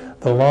other words,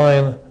 the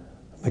line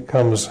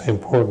becomes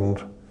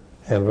important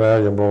and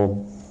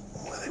valuable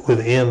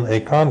within a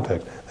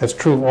context. That's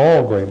true of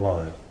all great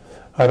lines.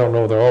 I don't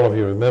know whether all of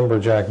you remember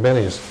Jack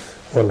Benny's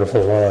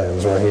wonderful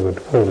lines where he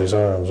would fold his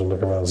arms and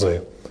look around and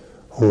say,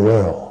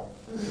 "Well."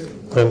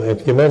 And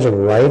if you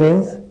imagine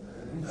writing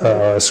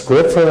a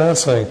script for that,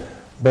 saying,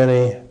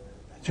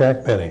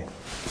 Jack Benny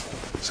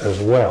says,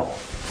 "Well."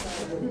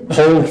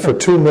 Hold for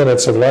 2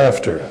 minutes of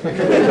laughter.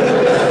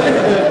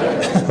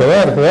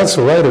 Well, that's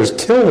the writers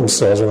kill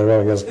themselves when they're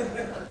going against.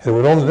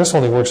 This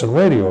only works in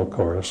radio, of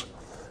course.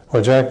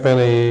 Where Jack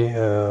Benny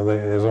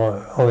is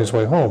on his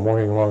way home,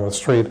 walking along the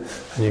street,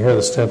 and you hear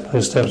his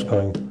steps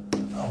going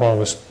along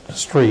the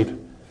street,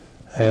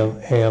 and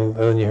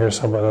then you hear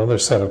another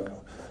set of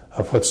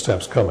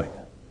footsteps coming.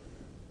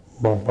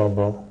 Bump, bump,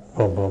 bump,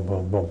 bump, bump,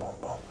 bump, bump,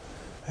 bump, bump.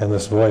 And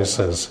this voice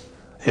says,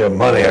 "Your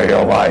money or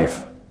your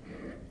life."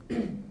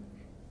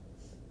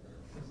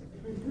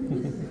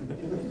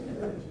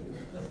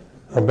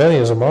 Now, Benny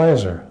is a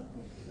miser.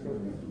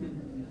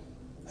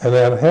 and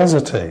then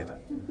hesitate.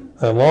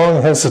 A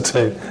long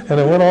hesitate, and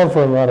it went on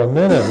for about a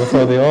minute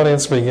before the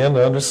audience began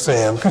to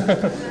understand.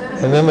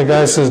 And then the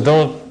guy says,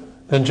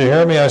 didn't you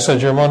hear me? I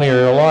said, your money or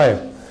your life.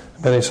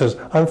 And he says,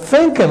 I'm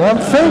thinking. Well,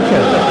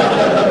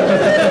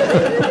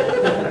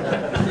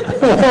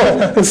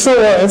 it's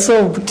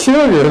so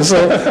peculiar, it's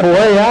so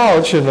way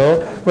out,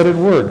 but it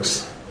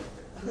works.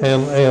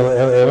 And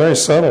a very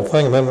subtle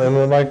thing. And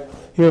then like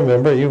you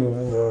remember,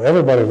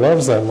 everybody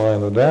loves that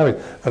line of Davy.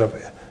 But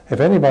if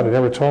anybody had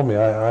ever told me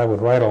I would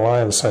write a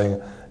line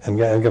saying, and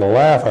get a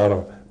laugh out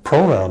of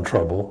pronoun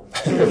trouble.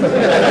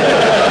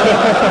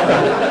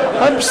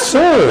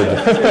 Absurd.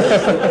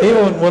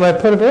 Even when I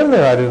put it in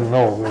there, I didn't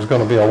know it was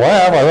going to be a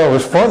laugh. I thought it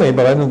was funny,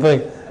 but I didn't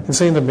think it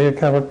seemed to be a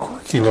kind of a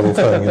quirky little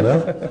thing,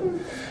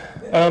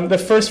 The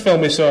first film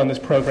we saw on this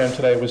program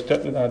today was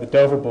The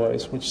Dover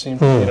Boys, which seemed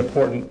to be an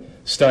important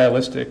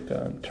stylistic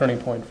turning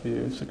point for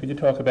you. So could you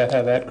talk about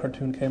how that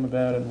cartoon came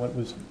about and what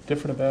was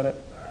different about it?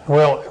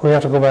 Well, we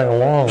have to go back a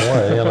long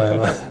way,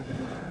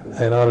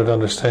 in order to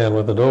understand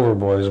what the Dover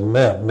Boys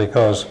meant,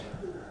 because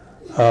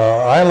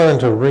I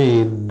learned to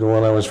read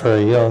when I was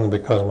very young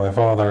because my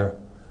father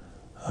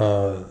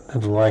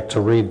didn't like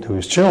to read to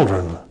his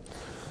children.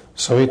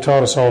 So he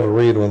taught us all to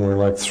read when we were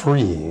like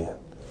 3.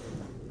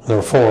 There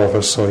were 4 of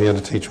us, so he had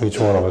to teach each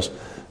one of us.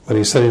 But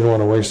he said he didn't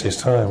want to waste his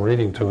time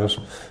reading to us.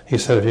 He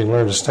said if you can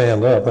learn to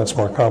stand up, that's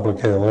more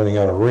complicated than learning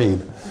how to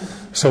read.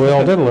 So we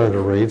all did learn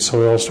to read, so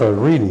we all started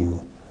reading.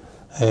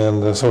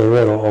 And so we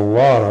read a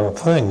lot of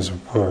things,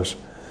 of course.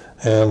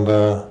 And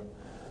I'd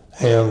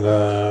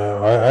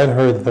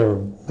heard there were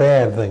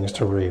bad things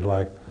to read,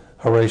 like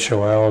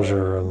Horatio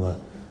Alger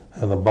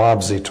and the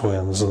Bobbsey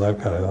twins and that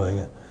kind of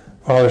thing.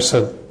 Father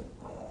said,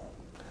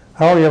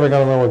 how are you ever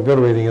going to know what good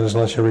reading is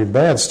unless you read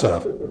bad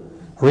stuff?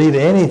 Read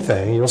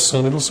anything, it'll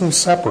soon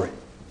separate.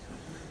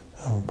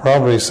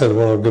 Probably said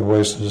one of the good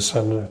ways to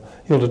decide,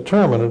 you'll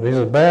determine it. He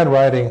said bad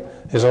writing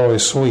is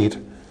always sweet,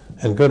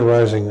 and good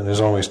writing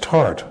is always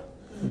tart.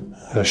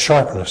 There's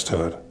sharpness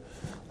to it.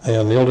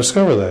 And you'll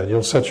discover that.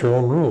 You'll set your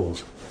own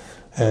rules.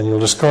 And you'll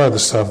discard the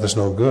stuff that's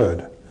no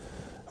good.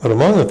 But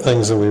among the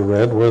things that we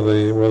read were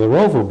the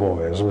Rover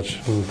Boys,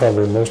 which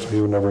probably most of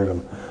you have never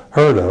even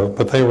heard of,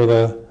 but they were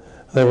the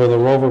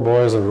Rover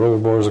Boys, the Rover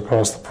Boys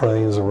across the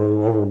plains, the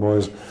Rover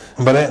Boys.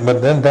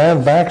 But then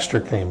Dan Baxter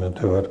came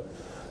into it,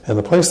 and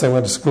the place they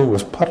went to school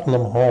was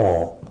Putnam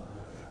Hall.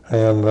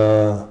 And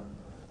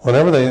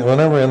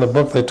whenever in the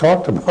book they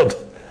talked about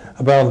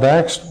Dan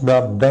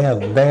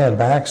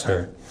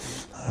Baxter,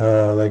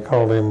 they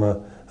called him,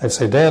 they'd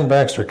say, Dan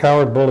Baxter,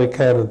 coward, bully,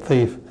 cad, and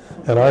thief,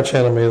 and arch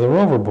enemy of the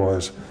Rover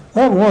Boys.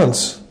 Not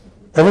once.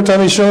 Every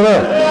time he showed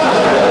up.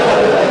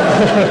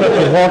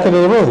 He'd walk into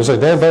the room. He'd say,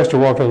 Dan Baxter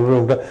walked into the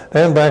room.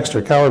 Dan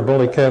Baxter, coward,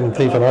 bully, cad, and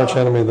thief, and arch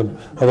enemy of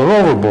the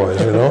Rover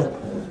Boys,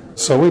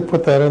 So we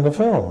put that in the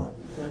film.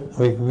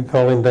 We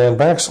called him Dan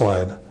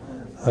Backslide.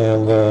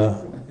 And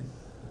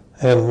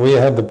we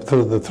had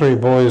the 3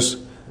 boys,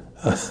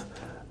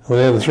 we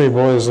had the 3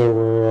 boys that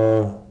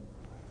were,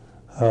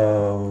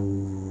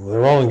 they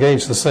were all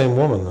engaged to the same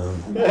woman,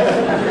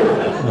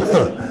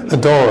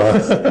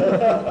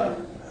 Dora.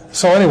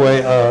 So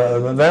anyway,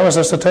 that was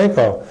just a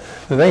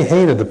takeoff. They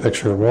hated the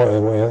picture in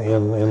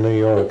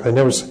New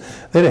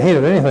They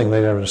hated anything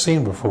they'd ever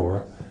seen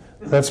before.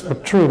 That's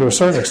true to a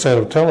certain extent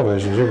of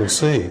television, as you can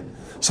see.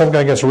 Some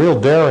guy gets real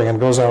daring and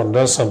goes out and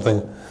does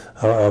something,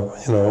 and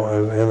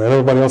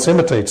everybody else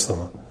imitates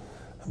them.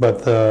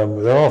 But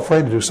they're all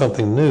afraid to do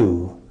something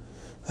new.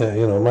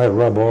 Might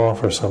rub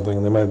off or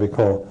something. They might be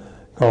call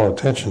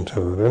attention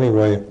to it.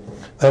 Anyway,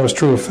 that was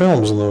true of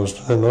films in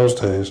those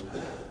days,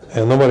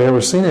 and nobody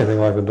ever seen anything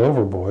like the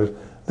Dover Boys.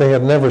 They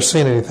had never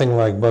seen anything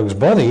like Bugs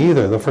Bunny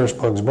either. The first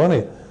Bugs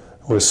Bunny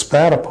was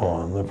spat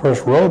upon. The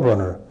first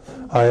Roadrunner.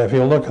 If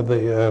you look at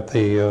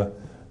the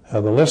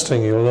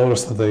listing, you'll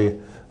notice that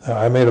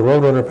I made a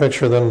Roadrunner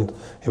picture. Then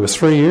it was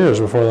 3 years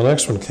before the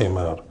next one came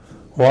out.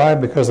 Why?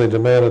 Because they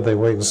demanded they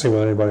wait and see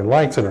whether anybody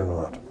liked it or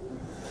not.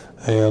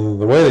 And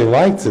the way they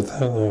liked it,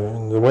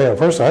 the way at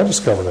first I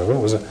discovered it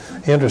was an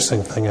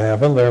interesting thing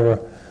happened.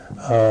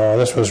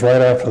 This was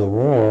right after the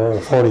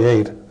war,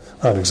 48,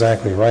 not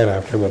exactly right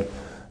after, but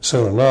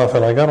soon enough.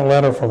 And I got a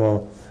letter from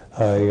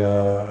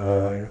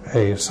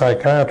a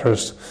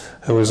psychiatrist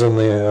who was he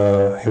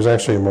was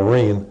actually a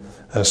Marine,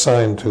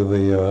 assigned to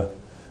the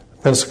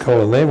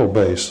Pensacola Naval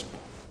Base,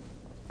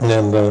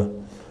 and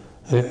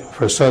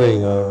for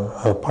studying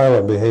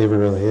pilot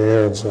behavior in the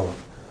air and so on.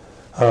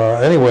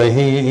 Anyway,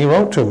 he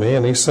wrote to me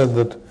and he said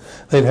that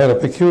they'd had a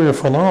peculiar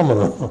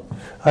phenomenon.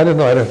 I didn't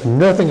know. I'd heard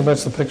nothing about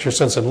the picture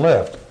since it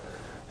left.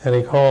 And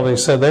he called. He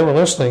said they were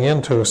listening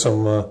into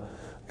some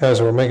guys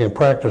that were making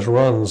practice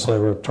runs. They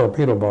were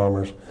torpedo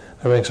bombers.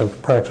 They were making some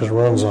practice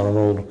runs on an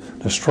old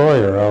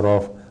destroyer out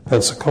off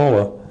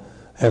Pensacola.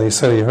 And he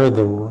said he heard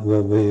the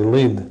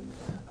lead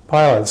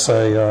pilot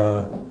say,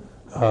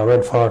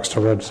 "Red Fox to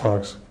Red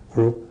Fox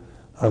group,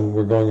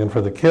 we're going in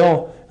for the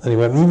kill." And he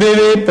went beep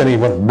beep, and he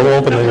went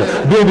bloop, and they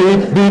went beep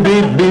beep beep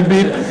beep beep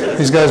beep.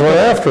 These guys went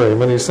after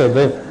him, and he said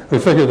we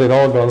figured they'd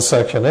all gone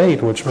Section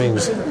 8, which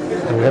means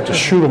and we have to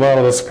shoot them out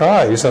of the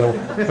sky. He said,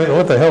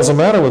 what the hell's the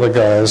matter with the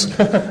guys?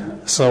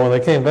 So when they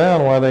came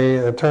down,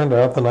 it turned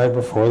out the night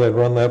before they'd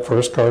run that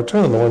first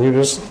cartoon, the one you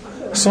just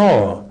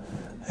saw.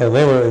 And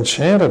they were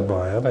enchanted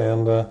by it,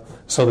 and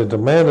so they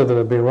demanded that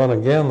it be run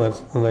again the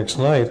next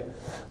night.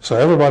 So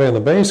everybody on the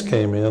base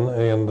came in,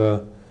 and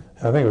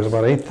I think it was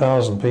about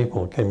 8,000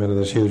 people came into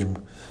this huge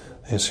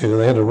issue.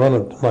 They had to run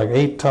it like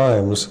 8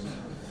 times.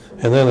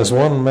 And then this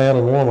one man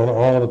and woman,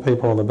 all of the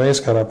people on the base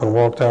got up and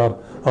walked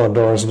out on a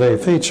Doris Day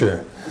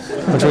feature,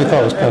 which we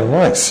thought was kind of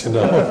nice, you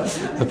know.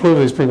 It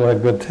proved these people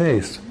had good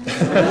taste.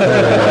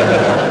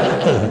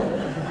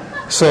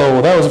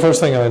 So that was the first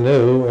thing I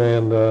knew,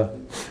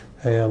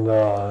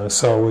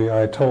 so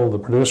I told the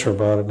producer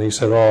about it, and he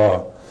said,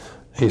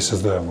 he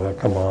says, well,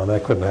 come on,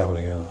 that couldn't happen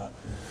again.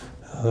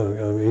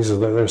 He says,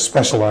 they're a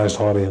specialized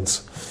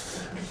audience.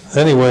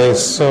 Anyway,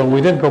 so we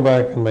did go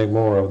back and make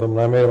more of them,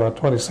 and I made about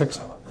 26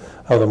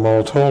 of them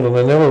all told, and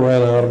I never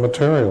ran out of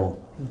material.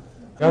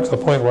 I got to the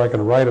point where I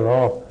could write it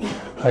off.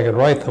 I could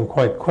write them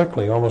quite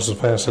quickly, almost as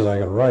fast as I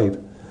could write.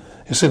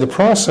 You see, the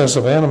process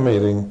of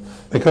animating,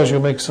 because you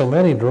make so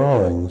many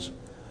drawings,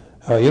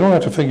 you don't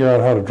have to figure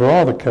out how to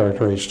draw the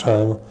character each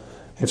time.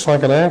 It's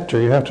like an actor.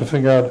 You have to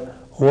figure out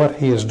what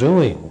he is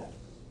doing.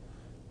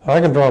 I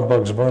can draw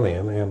Bugs Bunny,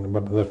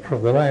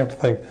 but then I have to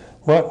think,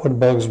 what would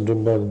Bugs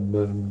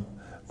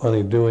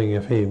Bunny doing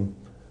if he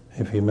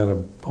met a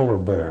polar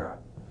bear?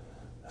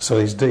 So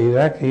he'd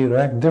act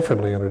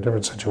differently under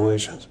different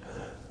situations.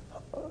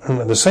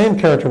 And the same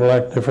character will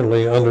act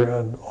differently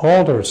under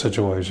all different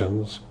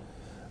situations.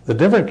 The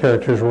different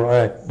characters will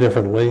act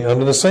differently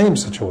under the same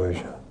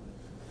situation.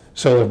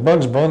 So if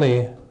Bugs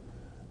Bunny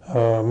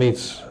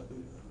meets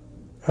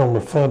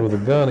Elmer Fudd with a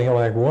gun, he'll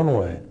act one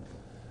way.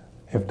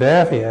 If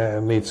Daffy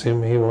meets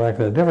him, he will act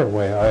in a different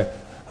way.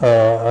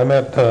 I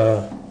met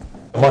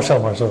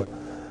Marcel Marceau,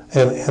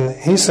 and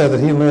he said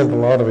that he learned a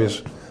lot of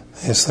his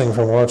thing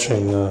from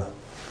watching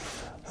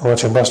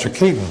Buster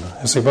Keaton.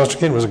 You see, Buster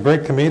Keaton was a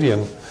great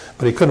comedian,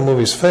 but he couldn't move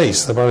his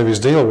face. The part of his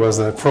deal was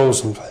that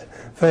frozen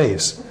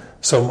face.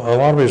 So a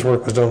lot of his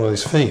work was done with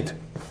his feet,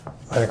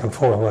 back and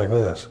forth like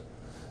this.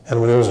 And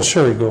when he wasn't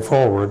sure, he'd go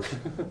forward. If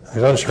he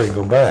was unsure, he'd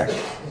go back.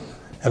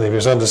 And if he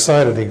was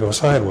undecided, he'd go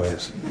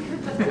sideways.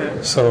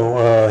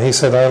 So he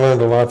said, I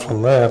learned a lot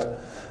from that.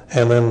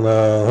 And then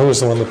who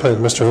was the one that played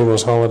Mr.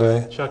 Hulot's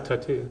Holiday? Jacques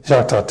Tati.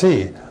 Jacques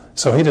Tati.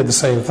 So he did the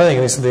same thing,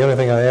 and he said the only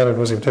thing I added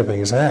was him tipping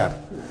his hat.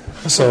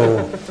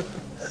 So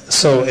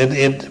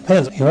it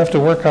depends. You have to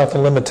work out the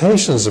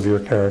limitations of your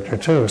character,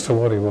 too, as to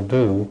what he will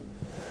do.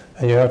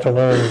 And you have to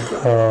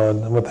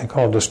learn what they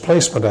call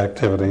displacement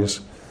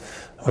activities,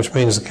 which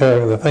means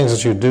the things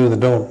that you do that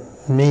don't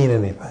mean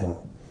anything,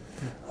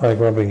 like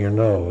rubbing your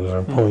nose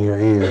or pulling your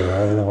ear or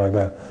anything like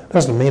that. It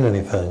doesn't mean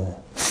anything.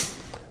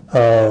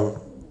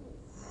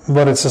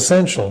 But it's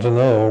essential to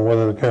know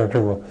whether the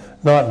character will,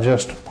 not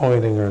just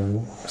pointing or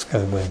this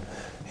kind of thing.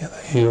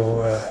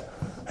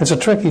 It's a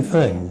tricky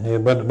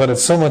thing, but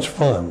it's so much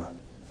fun.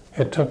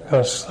 It took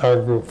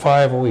our group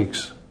 5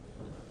 weeks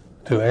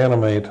to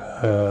animate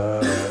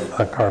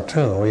a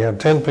cartoon. We had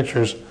 10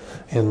 pictures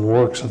in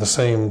works at the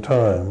same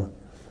time,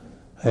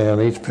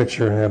 and each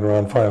picture had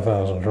around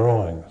 5,000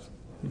 drawings.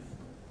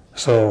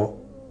 So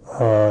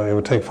it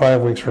would take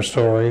 5 weeks for a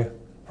story,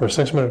 for a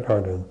 6-minute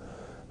cartoon,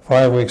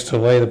 5 weeks to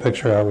lay the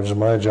picture out, which is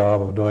my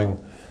job of doing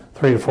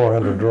 300 to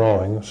 400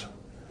 drawings.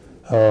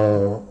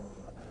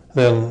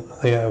 Then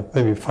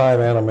maybe 5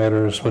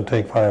 animators would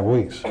take 5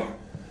 weeks.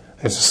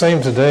 It's the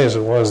same today as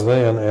it was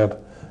then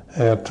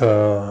at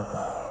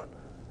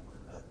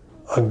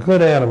a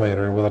good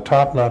animator with a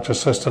top-notch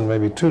assistant,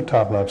 maybe 2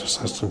 top-notch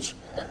assistants,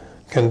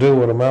 can do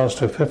what amounts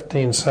to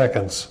 15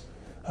 seconds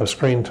of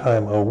screen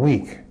time a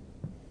week.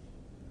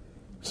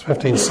 It's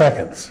 15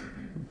 seconds.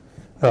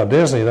 Now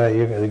Disney,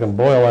 you can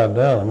boil that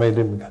down.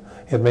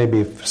 It may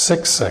be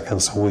 6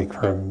 seconds a week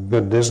for a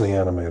good Disney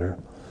animator.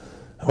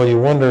 Well, you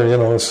wonder,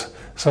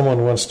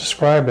 someone once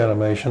described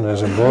animation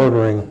as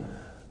carving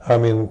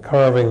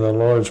the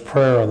Lord's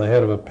Prayer on the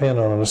head of a pin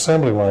on an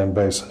assembly line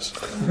basis.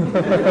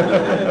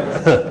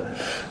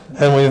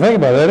 And when you think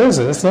about it, it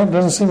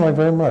doesn't seem like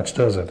very much,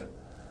 does it?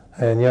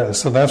 And yet,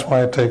 so that's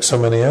why it takes so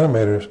many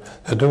animators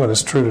to do it.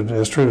 It's true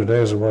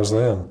today as it was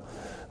then.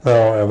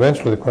 Now,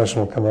 eventually the question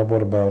will come up,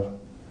 what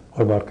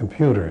about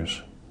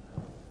computers?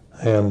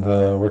 And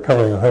we'll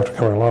have to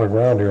cover a lot of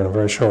ground here in a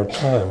very short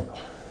time.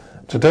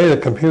 Today, the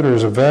computer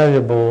is a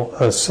valuable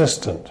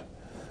assistant.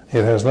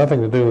 It has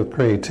nothing to do with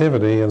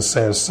creativity as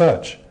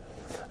such,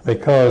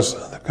 because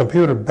the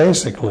computer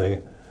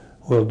basically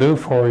will do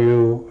for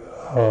you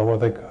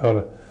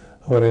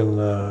what in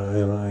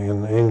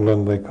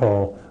England they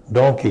call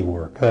donkey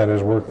work. That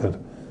is work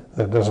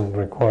that doesn't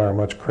require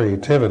much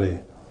creativity.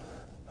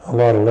 A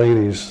lot of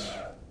ladies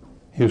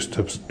used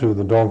to do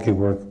the donkey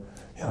work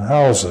in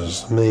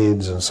houses,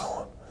 maids and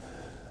so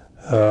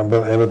on.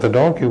 But the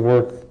donkey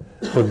work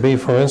would be,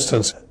 for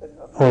instance,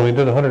 when we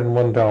did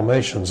 101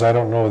 Dalmatians, I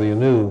don't know whether you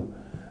knew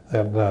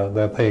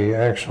that they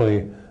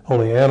actually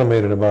only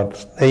animated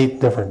about 8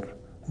 different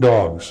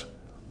dogs.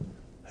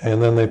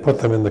 And then they put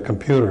them in the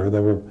computer. They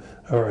were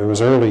or it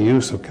was early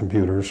use of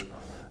computers,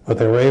 but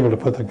they were able to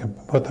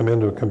put them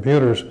into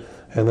computers,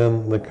 and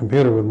then the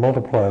computer would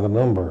multiply the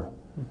number.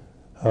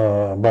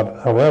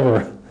 But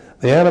however,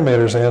 the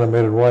animators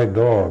animated white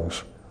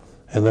dogs,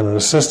 and then an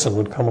assistant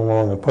would come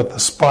along and put the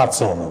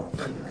spots on them.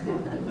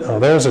 Now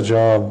there's a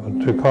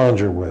job to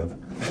conjure with,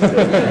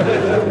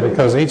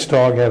 because each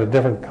dog had a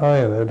different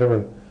kind, a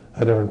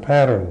different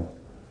pattern.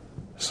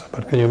 So,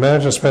 but can you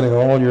imagine spending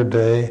all your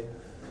day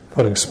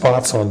putting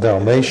spots on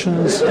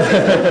Dalmatians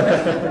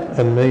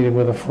and meeting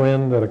with a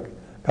friend at a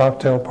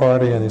cocktail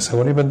party, and he said,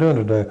 "What have you been doing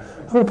today?"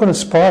 "I'm going to put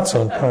spots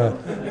on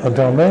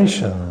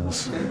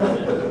Dalmatians."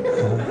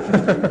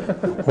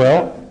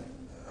 Well,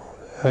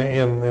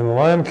 in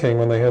Lion King,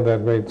 when they had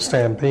that great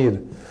stampede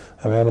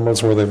of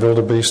animals where they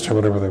wildebeest or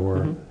whatever they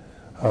were,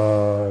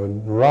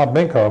 Rob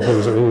Minkoff,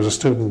 who was a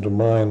student of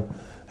mine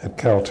at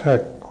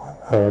Caltech,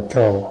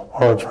 Cal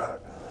Arts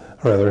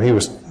rather,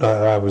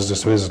 I was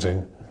just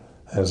visiting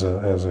as a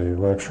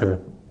lecturer.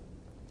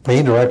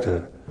 He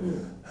directed it,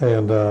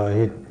 and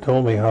he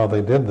told me how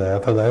they did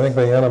that. And I think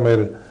they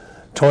animated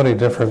 20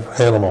 different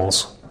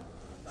animals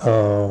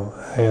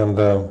and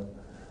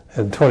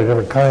 20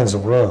 different kinds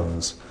of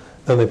runs.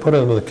 Then they put it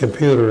into the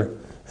computer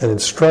and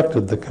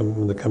instructed the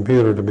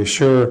computer to be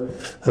sure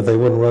that they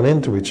wouldn't run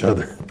into each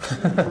other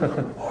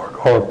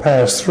or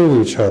pass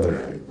through each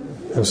other,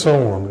 and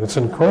so on. It's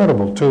an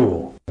incredible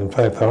tool. In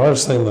fact, the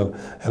hardest thing that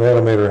an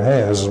animator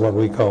has is what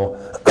we call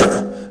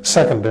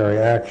secondary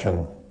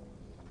action.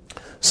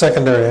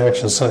 Secondary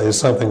action is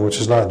something which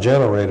is not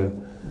generated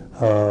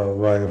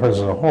by, for instance,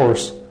 a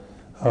horse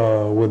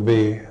would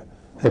be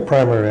a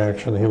primary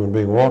action a human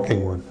being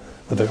walking would.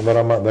 But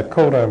the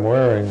coat I'm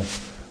wearing,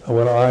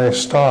 when I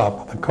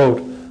stop, the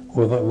coat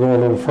will go a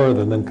little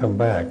further and then come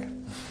back.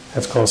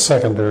 That's called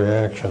secondary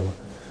action,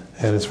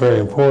 and it's very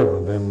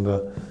important. And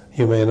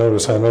you may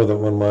notice, I know that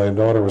when my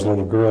daughter was a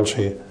little girl,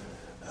 she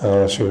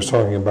was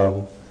talking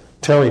about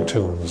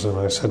Terrytoons, and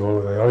I said,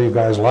 "Well, all you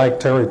guys like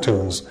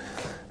Terrytoons?"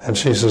 And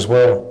she says,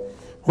 "Well,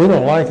 we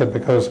don't like it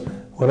because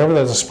whenever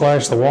there's a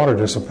splash, the water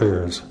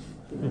disappears."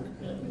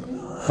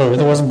 I mean,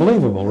 it wasn't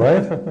believable,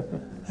 right?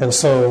 And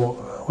so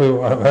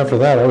after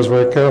that, I was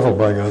very careful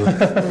by God.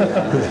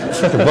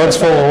 The bugs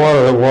full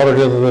of water,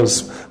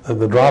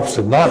 the drops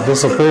did not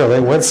disappear; they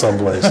went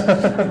someplace.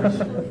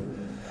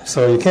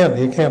 So you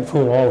can't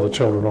fool all the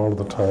children all of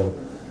the time,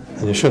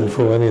 and you shouldn't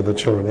fool any of the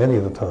children any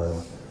of the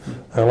time.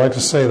 I like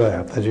to say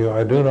that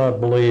I do not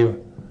believe.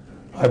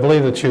 I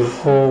believe that you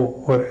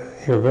owe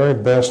your very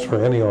best for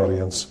any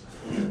audience.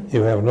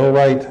 You have no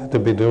right to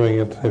be doing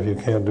it if you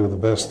can't do the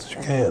best that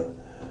you can.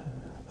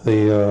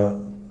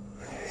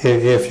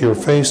 If you're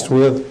faced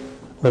with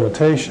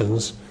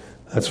limitations,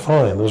 that's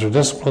fine. Those are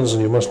disciplines,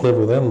 and you must live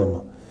within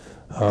them.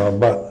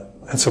 But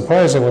it's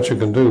surprising what you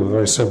can do with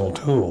very simple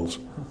tools.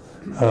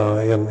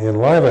 In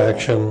live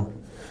action,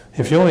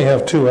 if you only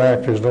have 2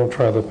 actors, don't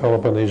try the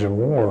Peloponnesian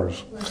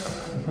Wars.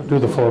 Do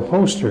the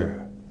 4-poster,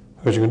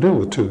 because you can do it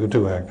with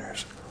two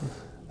actors.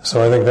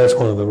 So I think that's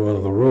one of the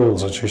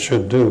rules that you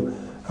should do.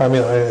 I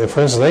mean,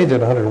 for instance, they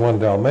did 101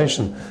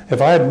 Dalmatian.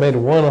 If I had made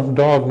one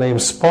dog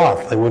named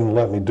Spot, they wouldn't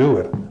let me do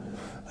it.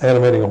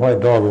 Animating a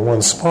white dog with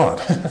one spot.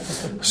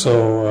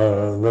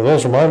 So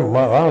those are my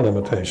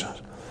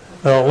limitations.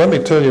 Now, let me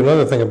tell you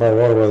another thing about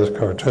Warner Brothers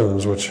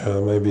cartoons, which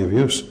may be of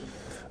use,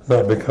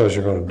 not because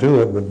you're going to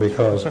do it, but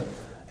because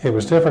it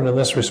was different in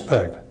this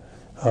respect.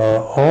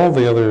 All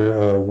the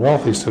other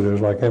wealthy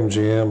studios like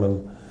MGM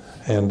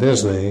and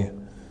Disney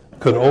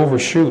could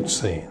overshoot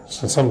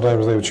scenes, and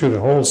sometimes they would shoot a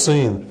whole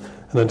scene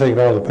and then take it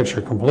out of the picture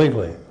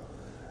completely.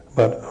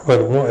 But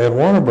at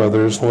Warner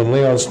Brothers, when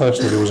Leon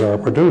Schlesinger was our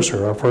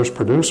producer, our first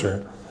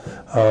producer,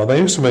 they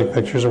used to make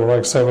pictures that were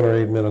like 7 or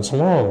 8 minutes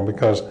long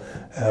because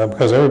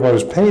everybody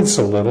was paid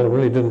so little, it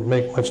really didn't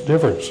make much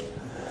difference.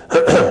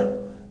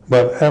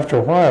 But after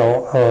a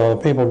while,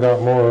 people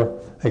got more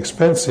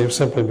expensive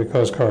simply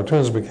because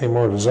cartoons became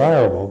more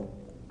desirable.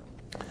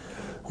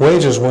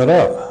 Wages went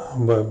up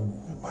by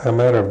a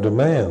matter of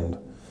demand.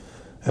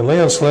 And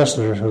Leon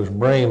Schlesinger, whose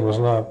brain was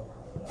not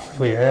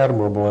really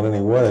admirable in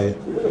any way,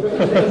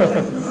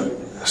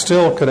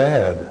 still could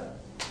add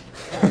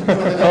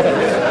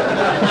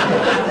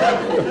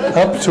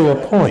up to a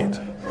point.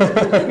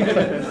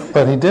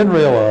 But he did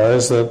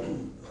realize that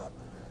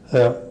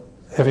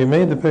if he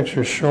made the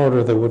picture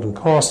shorter, they wouldn't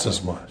cost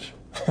as much.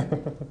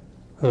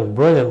 A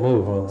brilliant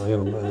move on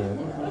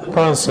the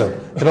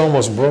concept. It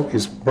almost broke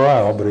his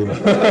brow, but he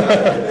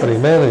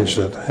managed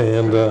it.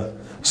 And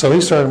so he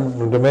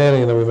started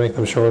demanding that we make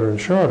them shorter and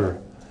shorter.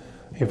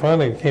 He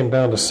finally came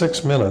down to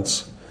 6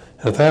 minutes.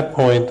 And at that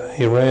point,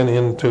 he ran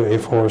into a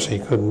force he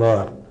couldn't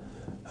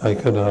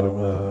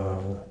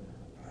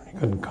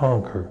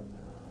conquer,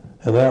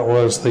 and that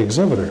was the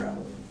exhibitor.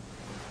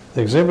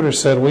 The exhibitor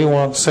said, "We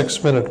want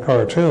 6-minute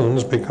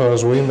cartoons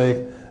because we make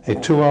a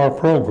 2-hour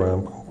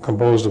program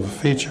composed of a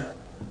feature,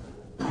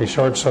 a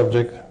short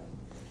subject,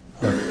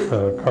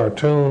 a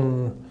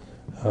cartoon,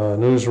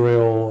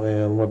 newsreel,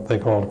 and what they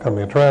call a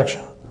coming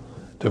attraction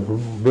to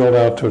build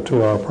out to a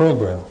 2-hour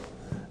program.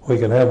 We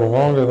can have them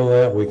longer than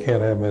that. We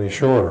can't have them any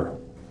shorter."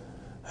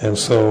 And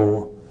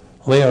so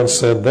Leon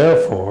said,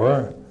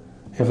 therefore,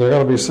 if they're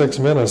going to be 6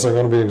 minutes, they're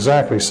going to be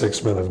exactly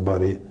 6 minutes,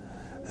 buddy.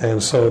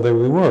 And so there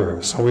we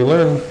were. So we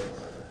learned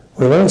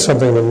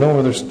something that no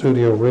other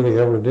studio really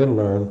ever did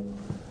learn,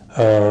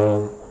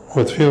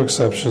 with few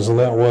exceptions, and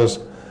that was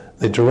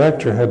the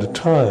director had to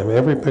time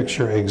every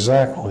picture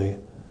exactly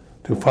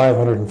to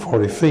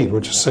 540 feet,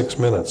 which is 6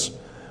 minutes.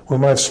 We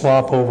might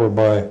slop over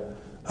by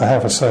a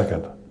half a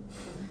second,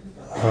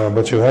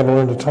 but you had to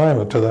learn to time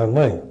it to that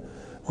length.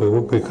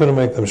 We couldn't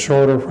make them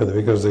shorter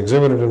because the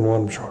exhibitor didn't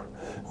want them short.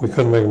 We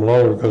couldn't make them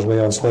longer because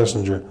Leon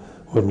Schlesinger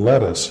wouldn't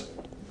let us.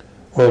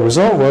 Well, the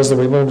result was that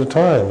we learned to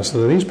time,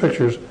 so that these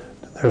pictures,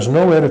 there's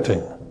no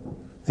editing.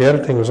 The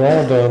editing was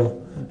all done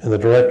in the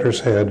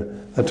director's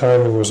head. The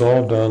timing was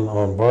all done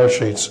on bar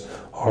sheets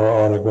or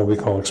on what we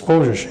call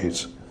exposure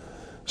sheets.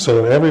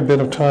 So that every bit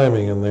of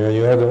timing in there,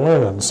 you had to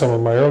learn it. And some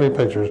of my early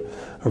pictures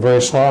are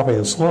very sloppy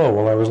and slow.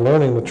 Well, I was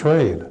learning the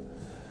trade.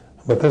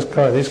 But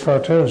these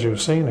cartoons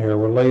you've seen here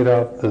were laid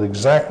out at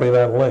exactly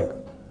that length.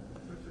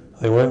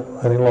 They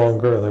weren't any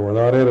longer. They were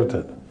not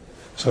edited.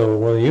 So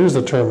when they used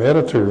the term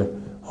editor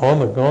on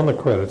the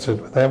credits,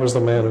 that was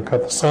the man who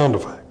cut the sound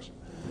effects.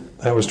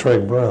 That was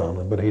Treg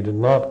Brown, but he did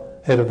not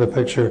edit the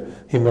picture.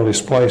 He merely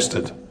spliced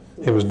it.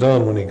 It was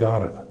done when he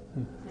got it.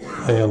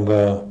 And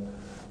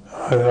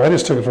I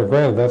just took it for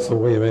granted that's the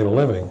way he made a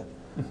living.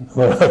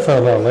 But I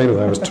found out later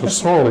that I was too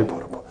sorely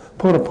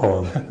put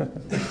upon.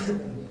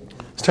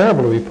 It's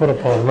terrible to be put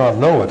upon and not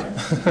know it.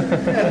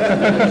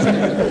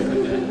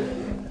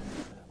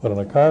 But in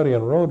a Coyote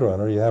and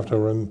Roadrunner, you have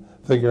to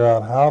figure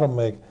out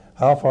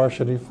how far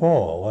should he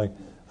fall. Like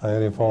I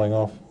had him falling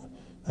off,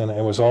 and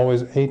it was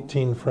always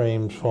 18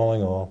 frames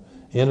falling off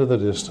into the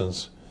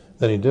distance.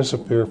 Then he'd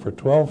disappear for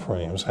 12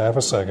 frames, half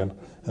a second,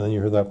 and then you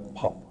hear that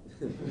pop.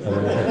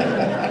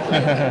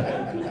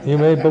 You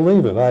may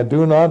believe it. I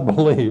do not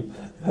believe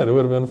that it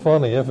would have been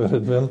funny if it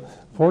had been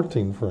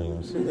 14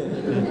 frames.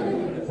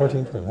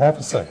 14 frames, half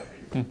a second.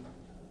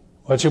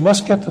 But you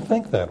must get to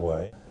think that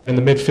way. In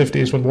the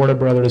mid-'50s, when Warner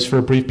Brothers, for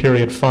a brief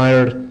period,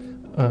 fired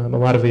a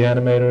lot of the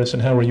animators,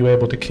 and how were you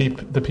able to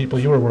keep the people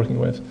you were working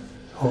with?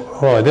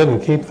 Well, I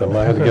didn't keep them.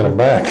 I had to get them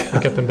back.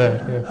 Get them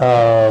back, yeah.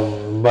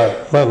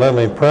 But let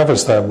me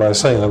preface that by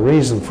saying the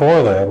reason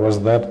for that was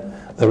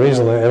that the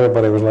reason that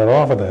everybody was let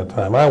off at that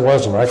time. I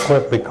wasn't. I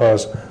quit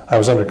because I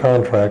was under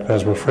contract,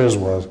 as what Frizz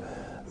was.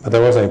 But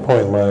there wasn't any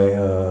point in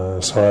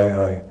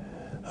so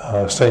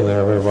I stayed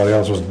there if everybody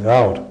else was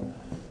out.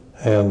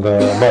 And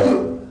but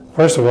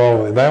first of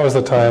all, that was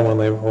the time when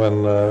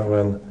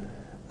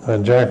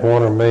Jack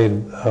Warner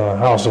made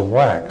House of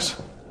Wax.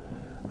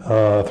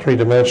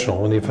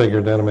 Three-dimensional, when he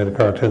figured animated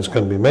cartoons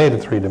couldn't be made in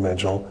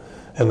three-dimensional,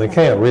 and they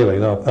can't really,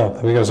 not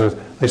because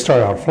they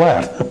start out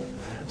flat.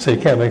 So you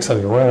can't make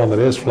something round that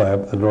is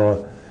flat.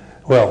 Well,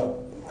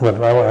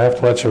 but I have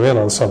to let you in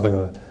on something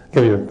that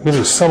give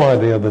you some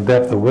idea of the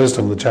depth of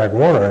wisdom that Jack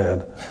Warner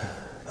had.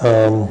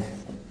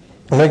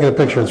 Making a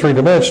picture in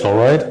three-dimensional,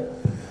 right?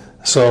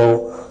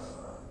 So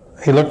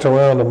he looked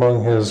around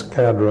among his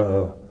cadre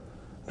of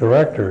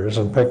directors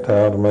and picked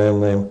out a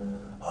man named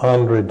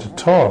André de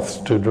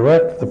Toth to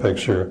direct the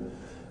picture.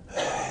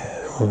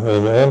 And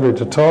André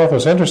de Toth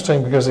was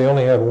interesting because he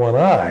only had one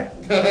eye.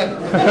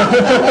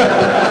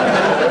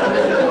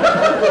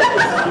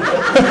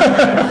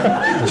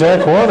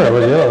 Jack Warner,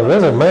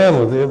 there's a man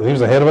he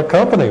was the head of a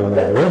company with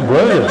that. They were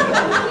brilliant.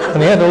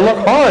 And he had to look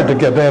hard to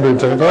get André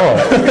de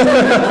Toth.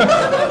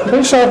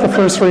 He shot the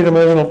first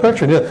three-dimensional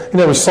picture. He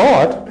never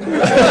saw it.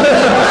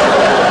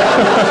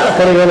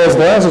 Putting on those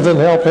glasses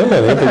didn't help him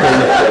any because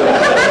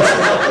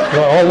it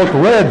all looked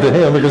red to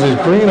him because his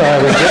green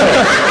eye was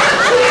dead.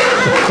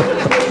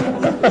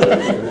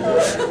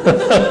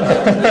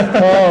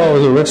 Oh, it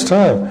was a rich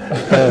time.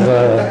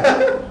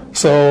 And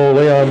so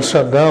Leon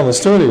shut down the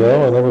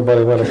studio and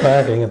everybody went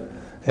a-packing.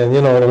 And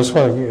it was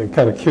funny,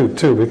 kind of cute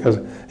too, because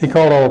he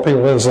called all the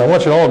people in and said, I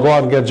want you to all go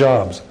out and get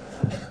jobs.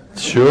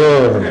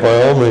 Sure,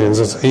 by all means,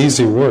 it's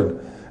easy work.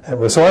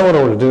 So I went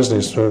over to Disney.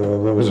 It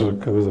was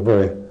a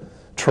very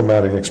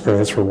traumatic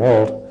experience for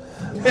Walt.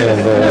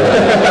 And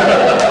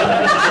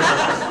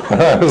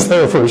I was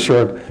there for a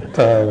short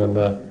time.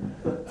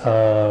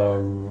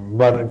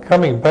 But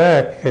coming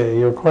back,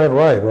 you're quite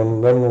right.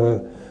 When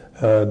the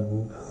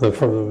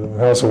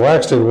House of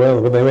Wax did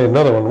well, but they made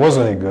another one that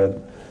wasn't any good.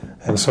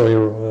 And so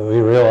he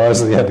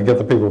realized that he had to get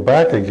the people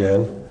back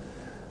again.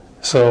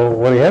 So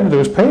what he had to do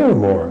was pay them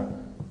more.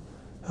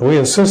 And we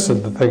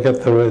insisted that they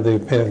get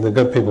the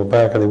good people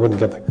back, and they wouldn't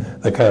get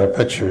the kind of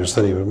pictures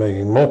that he was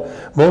making.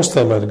 Most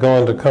of them had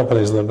gone to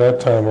companies that at that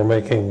time were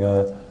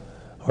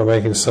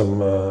making some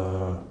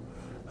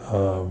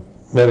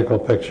medical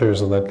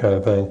pictures and that kind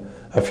of thing.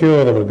 A few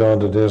of them had gone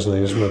to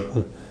Disney's,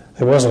 but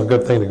it wasn't a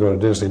good thing to go to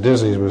Disney.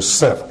 Disney's was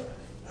set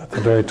at the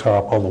very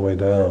top all the way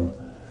down.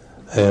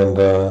 And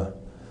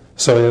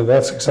so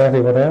that's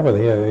exactly what happened.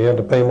 He had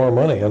to pay more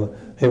money, and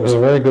it was a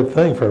very good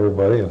thing for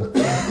everybody.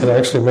 It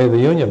actually made the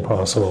union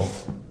possible.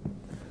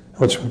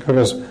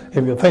 Because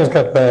if things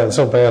got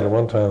so bad at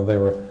one time, they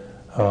were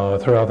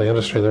throughout the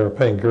industry, they were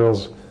paying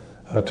girls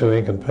to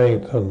ink and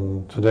paint,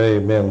 and today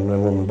men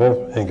and women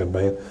both ink and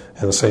paint,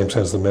 in the same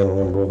sense that men and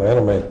women both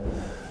animate.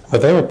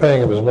 But they were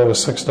paying him as low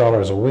as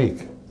 $6 a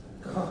week,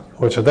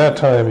 which at that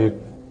time you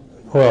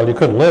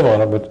couldn't live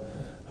on it,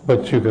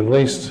 but you could at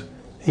least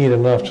eat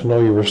enough to know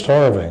you were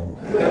starving.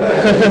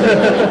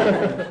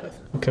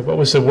 Okay, what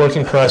was the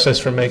working process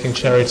for making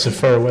Chariots of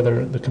Fur,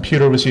 whether the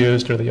computer was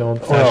used or the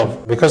old-fashioned?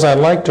 Well, because I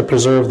liked to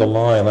preserve the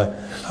line.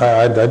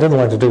 I didn't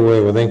like to do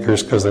away with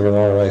inkers because they were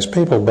not nice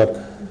people,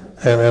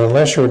 and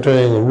unless you were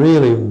doing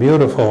really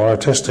beautiful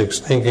artistic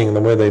inking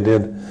the way they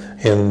did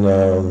in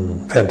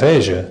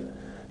Fantasia,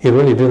 you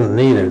really didn't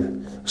need it.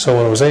 So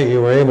when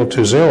you were able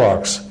to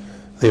Xerox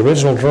the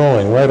original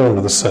drawing right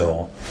onto the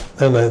cell,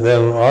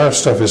 then our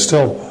stuff is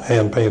still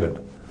hand-painted.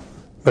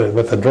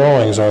 But the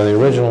drawings are the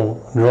original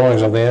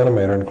drawings of the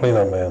animator and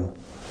cleanup man.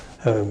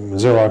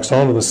 Xeroxed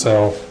onto the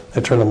cell,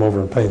 they turn them over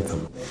and paint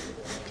them.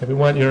 Okay, we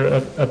want your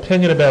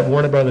opinion about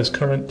Warner Brothers'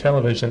 current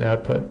television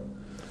output.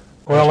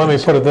 Well, let me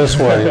put it this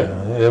way.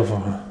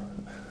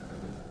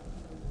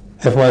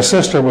 If my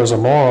sister was a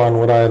moron,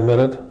 would I admit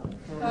it?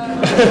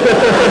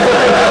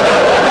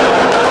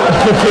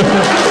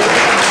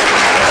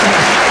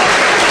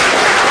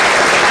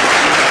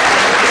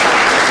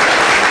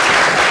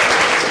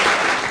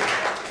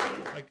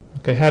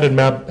 Okay, how did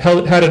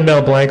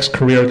Mel Blanc's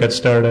career get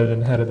started,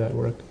 and how did that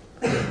work?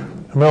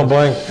 Mel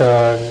Blanc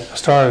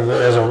started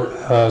as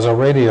a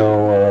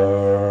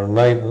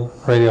night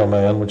radio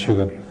man, which you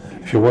could,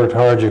 if you worked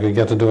hard, you could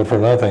get to do it for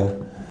nothing.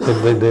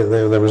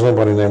 There was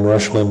nobody named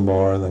Rush Limbaugh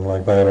or anything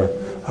like that, or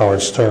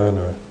Howard Stern,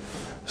 or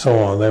so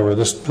on. They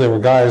were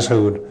guys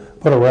who would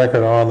put a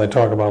record on. They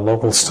talk about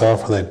local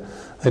stuff, and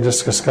they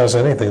just discuss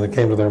anything that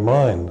came to their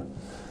mind.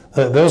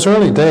 Those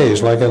early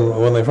days, like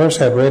when they first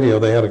had radio,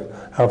 they had an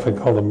outfit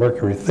called the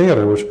Mercury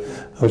Theater,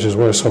 which is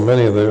where so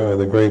many of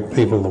the great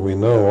people that we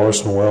know,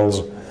 Orson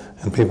Welles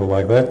and people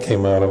like that,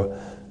 came out of.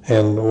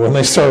 And when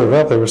they started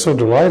up, they were so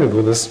delighted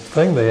with this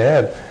thing they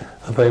had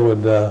that they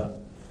would.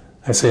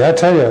 I say, I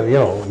tell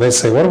you, they'd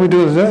say, "What do we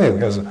do today?"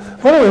 Because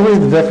why don't we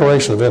read the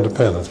Declaration of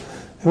Independence?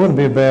 It wouldn't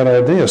be a bad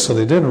idea. So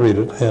they did read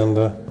it, and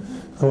it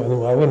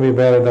wouldn't be a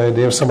bad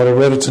idea if somebody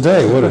read it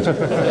today, would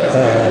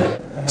it?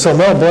 So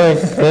Mel Blanc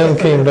then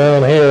came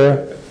down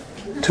here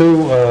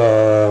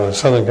to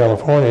Southern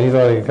California. He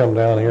thought he could come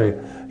down here.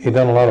 He'd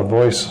done a lot of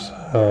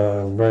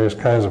various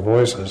kinds of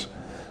voices,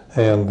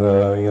 and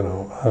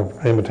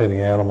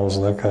imitating animals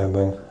and that kind of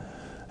thing.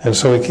 And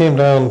so he came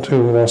down to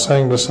Los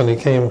Angeles, and he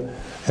came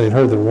and he'd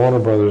heard that Warner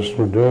Brothers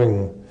were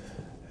doing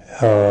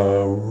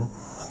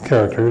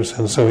characters,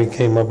 and so he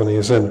came up and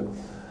he said,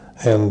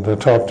 and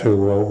talked to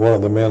one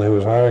of the men who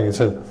was hiring. He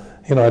said,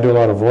 I do a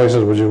lot of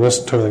voices. Would you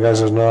listen to me? The guy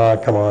says, no,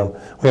 come on.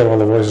 We have all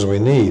the voices we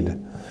need,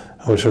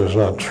 which was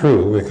not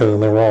true because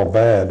they were all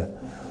bad.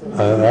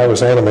 I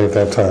was animating at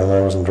that time.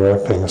 I wasn't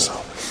directing. So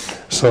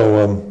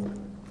in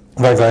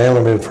fact, I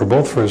animated for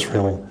both Friz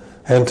Freleng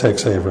and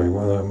Tex Avery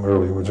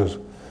early,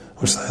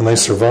 and they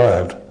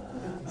survived.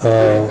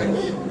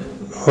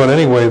 But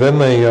anyway, then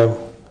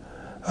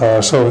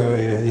so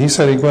he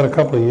said he went a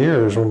couple of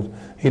years when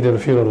he did a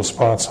few little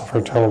spots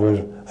for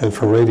television and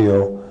for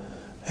radio.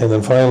 And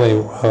then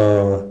finally,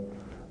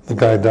 the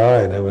guy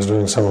died. I was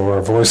doing some of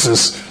our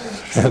voices,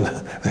 and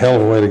a hell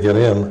of a way to get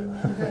in,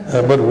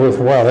 but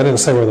worthwhile. They didn't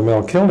say whether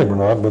Mel killed him or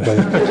not, but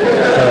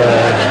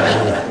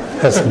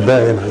that's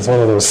bad. It's one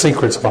of those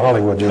secrets of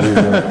Hollywood you read.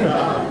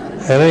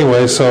 And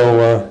anyway,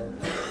 so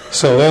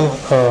then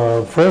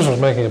Friz was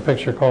making a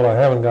picture called "I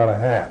Haven't Got a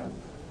Hat,"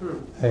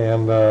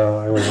 and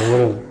it was a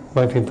little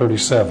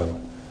 1937,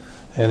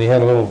 and he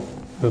had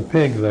the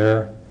pig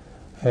there,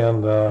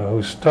 and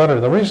who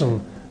stuttered. The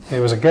reason. It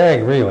was a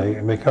gag,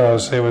 really,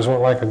 because it was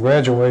like a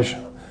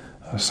graduation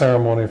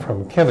ceremony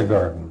from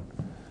kindergarten.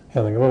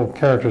 And the little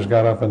characters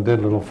got up and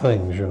did little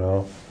things,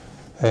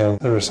 and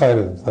they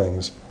recited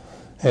things.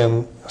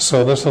 And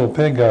so this little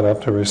pig got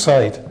up to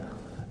recite,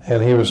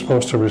 and he was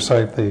supposed to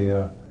recite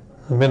the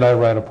Midnight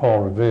Ride of Paul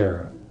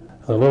Revere.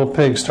 The little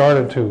pig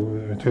started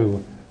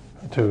to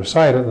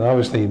recite it, and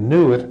obviously he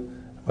knew it,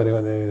 but he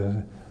went,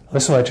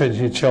 "Listen, my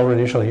children,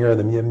 you shall hear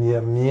the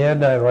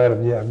midnight ride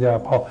of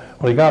Paul."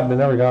 Well, he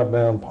never got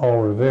down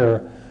Paul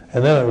Revere,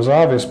 and then it was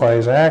obvious by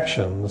his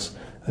actions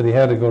that he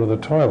had to go to the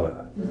toilet.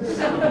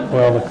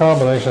 Well, the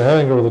combination of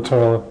having to go to the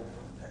toilet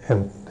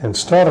and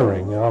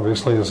stuttering,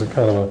 obviously, is a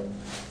kind of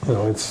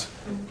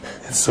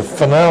it's a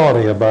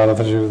finality about it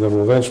that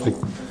will eventually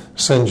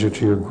send you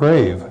to your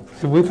grave.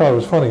 We thought it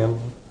was funny, and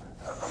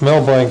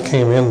Mel Blanc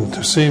came in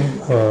to see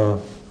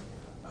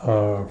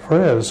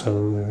Friz,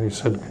 and he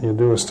said, "Can you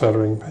do a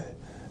stuttering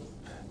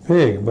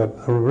pig?"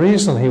 But the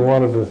reason he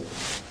wanted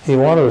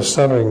a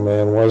stuttering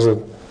man was that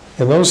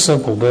in those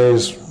simple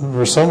days,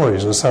 for some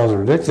reason, it sounds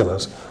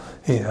ridiculous.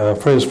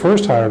 Friz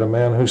first hired a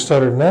man who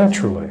stuttered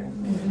naturally,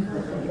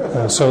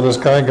 and so this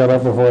guy got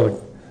up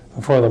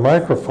before the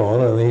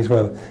microphone, and he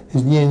went,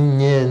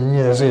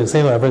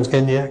 "See my friends,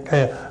 can you?"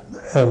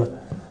 And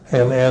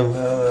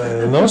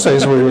in those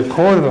days, we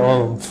recorded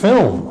on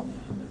film,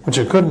 which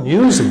you couldn't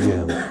use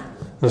again.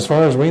 as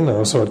far as we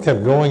know, so it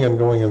kept going and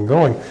going and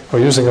going. We're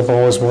using up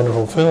all this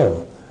wonderful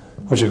film,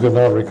 which he could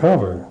not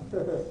recover.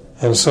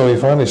 And so he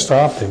finally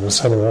stopped him and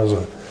sent him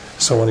out.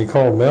 So when he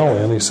called Mel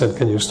in, he said,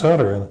 "Can you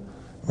stutter?" And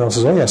Mel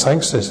says, "Oh yes, I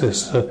can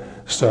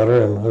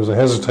stutter." And there's a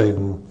hesitate,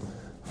 and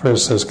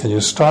Fritz says, "Can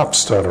you stop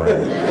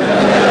stuttering?"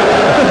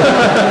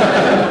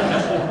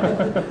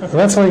 And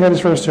that's how he got his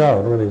first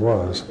job. It really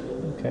was.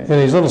 Okay. In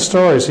these little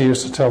stories he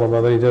used to tell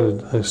about that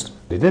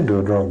he did do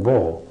a drunk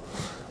bull,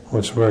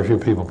 which very few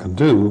people can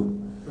do,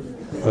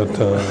 but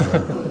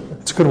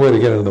it's a good way to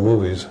get into the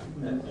movies.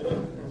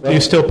 Do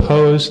you still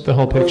pose the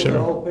whole picture?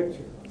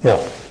 Yeah.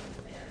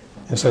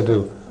 Yes, I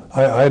do.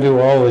 I do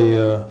all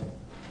the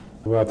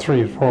about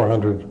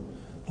 300-400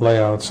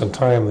 layouts and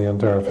time the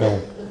entire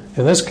film.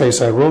 In this case,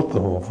 I wrote the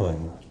whole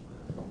thing.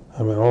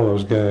 I mean, all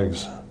those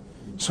gags.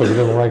 So if you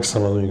didn't like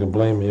some of them, you can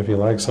blame me. If you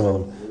like some of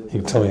them, you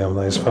can tell me I'm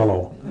a nice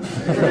fellow.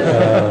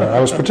 I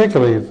was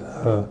particularly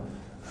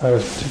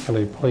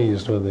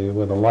pleased with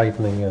the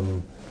lightning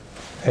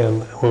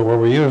and where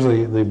we used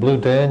the Blue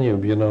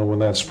Danube, you know, when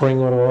that spring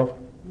went off.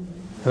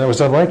 And that was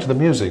done right to the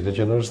music. Did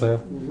you notice that?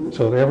 Mm-hmm.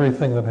 So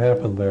everything that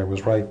happened there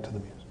was right to the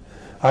music.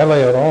 I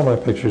lay out all my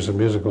pictures in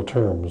musical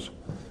terms,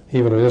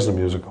 even if it isn't a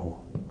musical.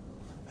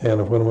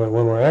 And when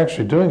we're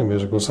actually doing a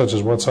musical, such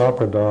as What's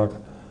Opera, Doc,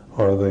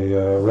 or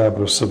the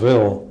Rabbit of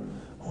Seville,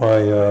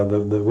 why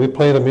we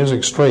play the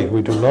music straight.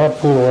 We do not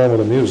fool around with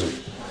the music.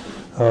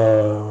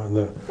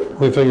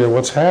 We figure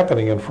what's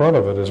happening in front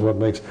of it is what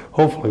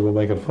hopefully will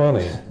make it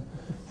funny.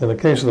 In the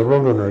case of the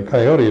Roadrunner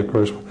Coyote, of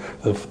course,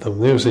 the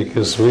music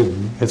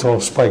it's all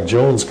Spike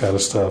Jones kind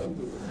of stuff.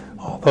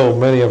 Although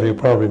many of you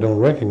probably don't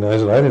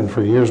recognize it, I didn't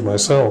for years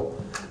myself.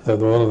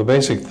 One of the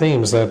basic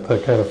themes, that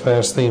kind of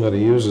fast theme that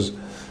he uses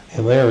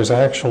in there, is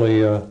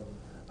actually a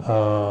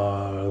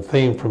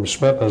theme from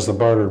Smetana's The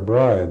Bartered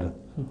Bride.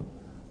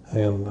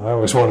 And I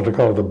always wanted to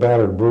call it The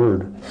Battered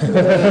Bird.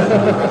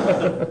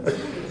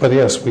 But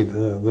yes,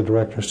 the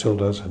director still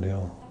does it,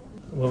 yeah.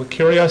 Will the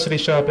Curiosity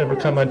Shop ever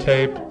come on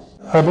tape?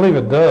 I believe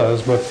it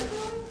does,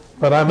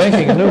 but I'm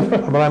making a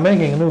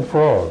new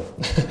frog.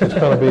 It's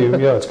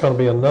going to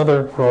be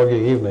another Froggy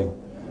Evening,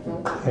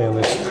 and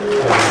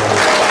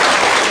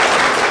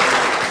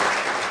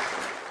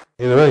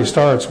it really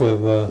starts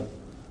with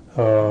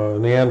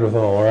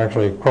Neanderthal, or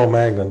actually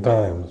Cro-Magnon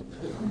times,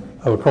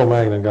 of a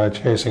Cro-Magnon guy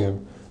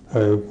chasing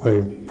a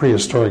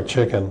prehistoric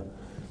chicken,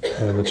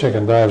 and the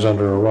chicken dives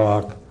under a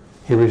rock.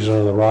 He reaches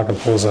under the rock and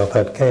pulls out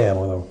that can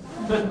with him.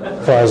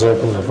 Flies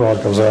open, and the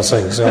frog comes out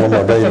saying, "Sell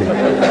my baby."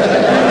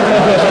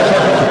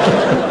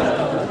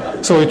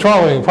 So we're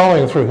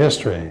following through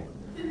history.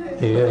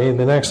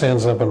 The next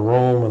ends up in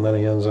Rome, and then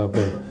he ends up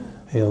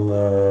in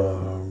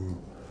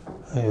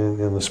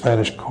the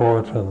Spanish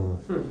court, and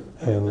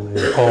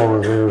Paul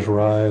Revere's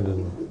ride,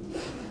 and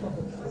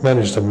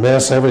managed to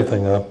mess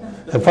everything up,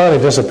 and finally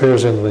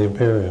disappears into the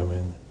Imperium.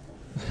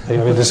 I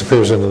mean,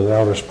 disappears into the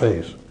outer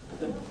space. Is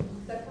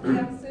that coming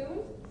out soon?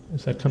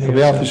 Is that coming It'll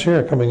be out this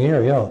year, coming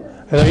year, yeah.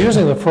 And they're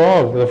using the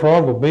frog. The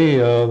frog will be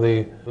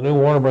the new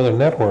Warner Brother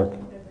network.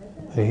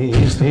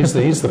 He's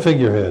the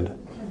figurehead.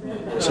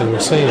 So you'll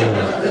see him.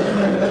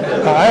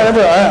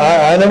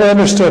 I never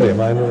understood him.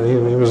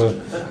 He was a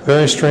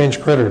very strange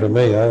critter to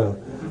me.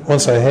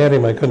 Once I had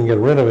him, I couldn't get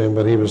rid of him.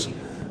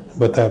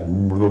 But that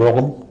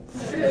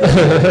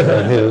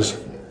his.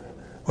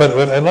 But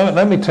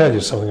let me tell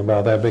you something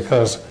about that,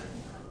 because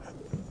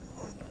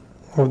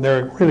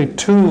there are really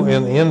two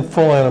in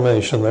full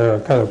animation. There are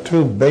kind of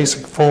two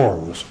basic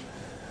forms.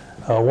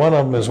 One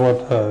of them is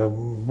what, for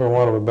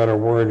want of a better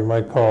word, you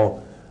might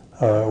call,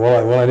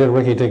 when I did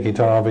Rikki Tikki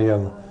Tavi,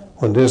 and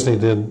when Disney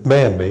did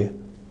Bambi,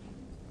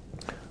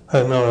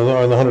 no, the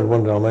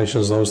 101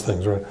 Dalmatians, those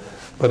things, right?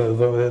 But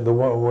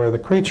where the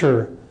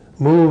creature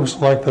moves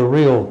like the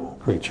real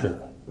creature.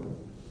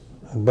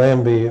 And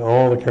Bambi,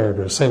 all the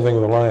characters, same thing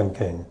with the Lion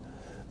King.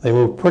 They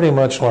move pretty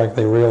much like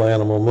the real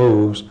animal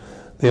moves.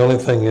 The only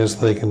thing is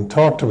they can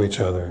talk to each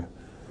other.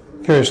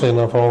 Curiously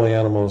enough, all the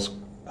animals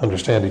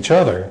understand each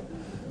other.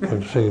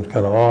 It seems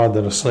kind of odd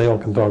that a snail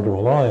can talk to a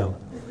lion,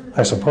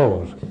 I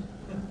suppose.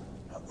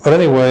 But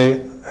anyway,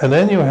 and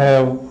then you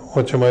have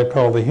what you might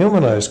call the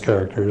humanized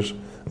characters: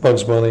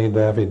 Bugs Bunny,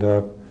 Daffy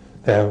Duck,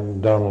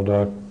 Donald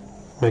Duck,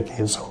 Mickey,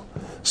 and so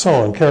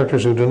on.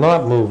 Characters who do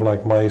not move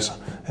like mice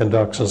and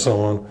ducks and so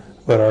on,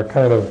 but are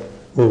kind of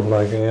move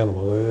like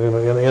animals.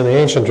 In the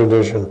ancient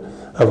tradition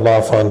of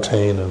La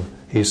Fontaine and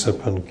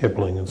Aesop and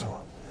Kipling and so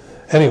on.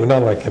 Anyway,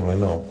 not like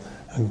Kipling, no.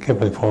 And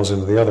Kipling falls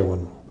into the other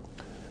one.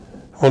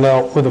 Well,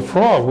 now, with the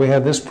frog, we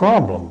had this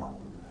problem,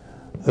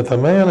 that the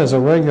man is a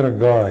regular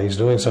guy. He's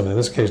doing something, in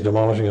this case,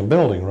 demolishing a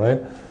building,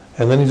 right?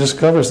 And then he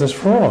discovers this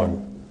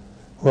frog.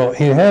 Well,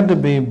 he had to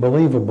be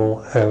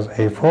believable as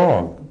a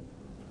frog,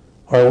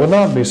 or it would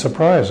not be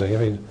surprising.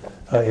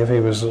 If he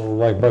was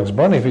like Bugs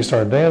Bunny, if he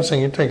started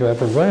dancing, you'd take that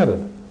for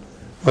granted.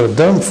 But a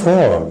dumb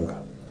frog.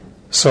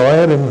 So I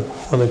had him,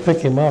 when they pick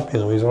him up,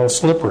 he's all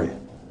slippery.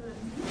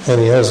 And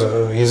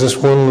he's this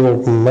one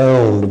little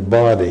mound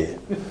body.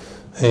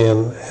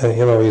 And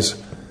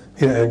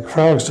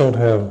frogs don't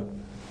have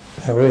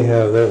really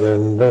they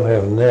don't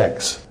have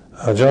necks.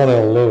 John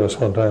L. Lewis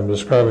one time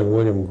describing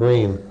William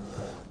Green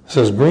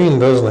says Green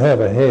doesn't have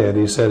a head.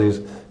 He said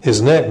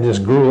his neck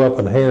just grew up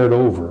and haired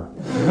over.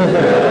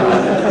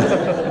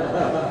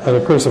 And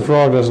of course the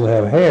frog doesn't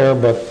have hair,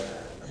 but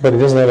he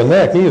doesn't have a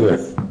neck either.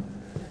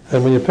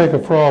 And when you pick a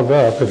frog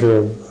up, if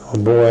you're a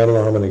boy, I don't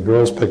know how many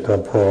girls picked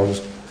up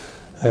frogs,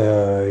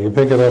 you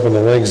pick it up and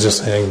the legs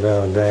just hang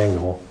down and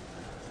dangle.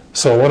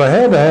 So what I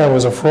had to have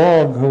was a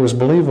frog who was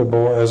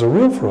believable as a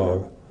real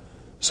frog.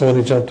 So when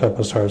he jumped up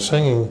and started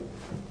singing,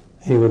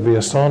 he would be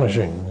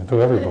astonishing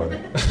to everybody.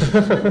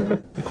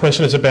 The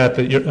question is about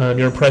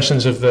your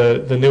impressions of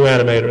the new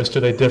animators. Do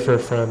they differ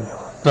from...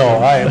 No,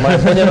 my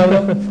opinion of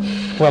them?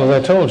 Well,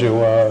 as I told you,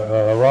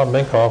 Rob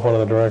Minkoff, one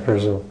of the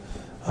directors of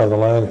The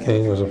Lion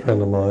King, was a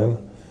friend of mine,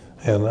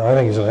 and I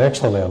think he's an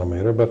excellent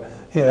animator, but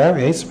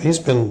he's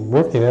been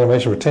working in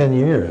animation for 10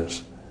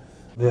 years.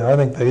 Yeah, I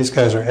think these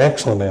guys are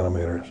excellent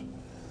animators.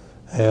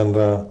 And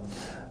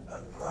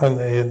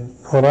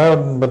what I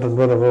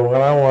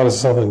want is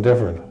something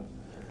different.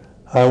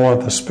 I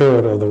want the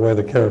spirit of the way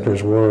the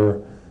characters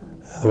were,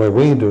 the way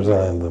we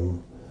designed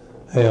them.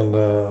 And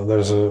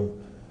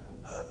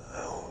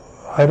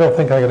I don't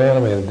think I could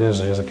animate at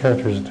Disney, as the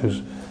characters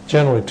are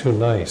generally too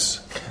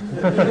nice.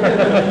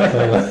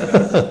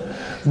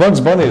 Bugs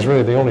Bunny is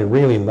really the only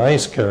really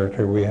nice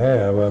character we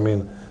have. I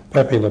mean,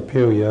 Pepe Le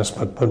Pew, yes,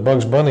 but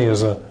Bugs Bunny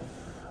is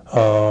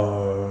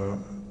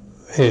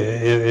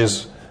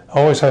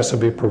always has to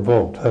be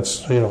provoked.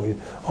 That's,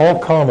 all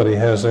comedy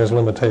has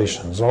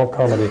limitations. All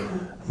comedy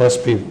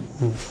must be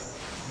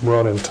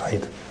brought in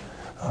tight.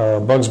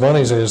 Bugs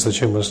Bunny's is that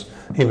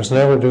he must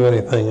never do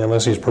anything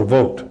unless he's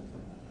provoked.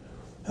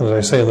 And as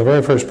I say, in the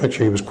very first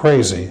picture, he was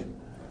crazy,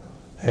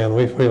 and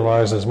we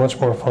realized it's much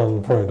more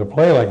fun for him to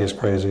play like he's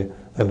crazy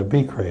than to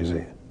be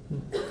crazy.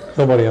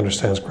 Nobody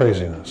understands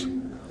craziness.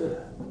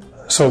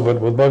 So, but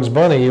with Bugs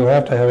Bunny, you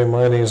have to have him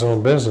minding his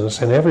own business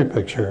in every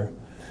picture,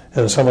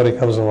 and somebody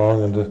comes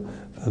along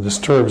and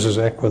disturbs his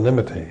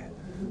equanimity.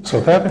 So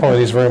at that point,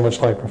 he's very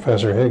much like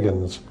Professor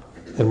Higgins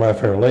in My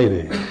Fair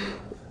Lady.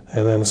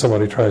 And then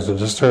somebody tries to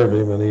disturb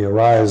him, and he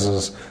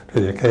arises to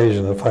the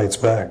occasion and fights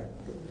back.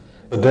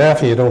 But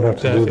Daffy, you don't have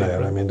to do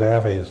that. I mean,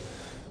 Daffy, as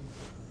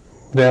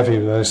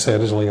I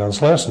said, is Leon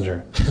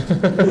Schlesinger.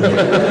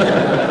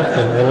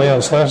 and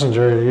Leon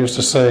Schlesinger used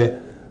to say,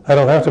 I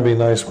don't have to be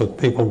nice with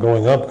people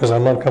going up because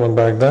I'm not coming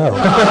back down.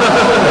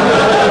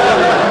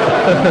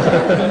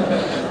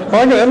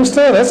 Well, I can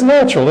understand. That's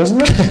natural,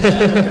 isn't it?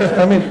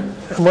 I mean,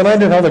 when I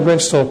did How the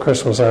Grinch Stole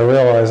Christmas, I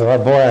realized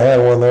that, boy, I had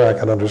one there I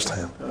could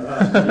understand.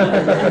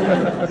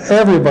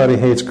 Everybody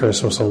hates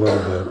Christmas a little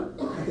bit.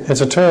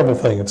 It's a terrible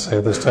thing to say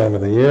at this time of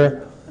the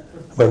year,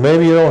 but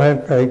maybe you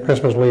don't hate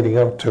Christmas leading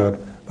up to it,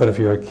 but if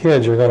you're a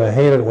kid, you're going to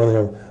hate it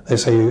when they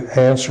say you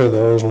answer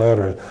those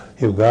letters.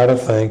 You've got to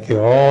thank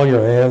all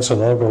your aunts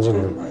and uncles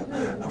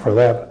for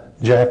that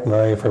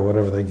jackknife or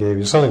whatever they gave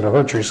you, something to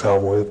hurt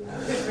yourself with,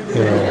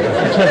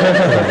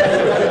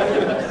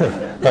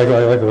 like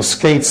those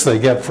skates they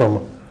get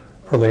from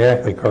the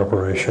Acme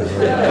Corporation.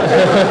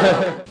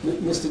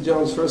 Mr.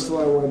 Jones, first of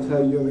all, I want to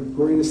tell you you're the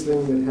greatest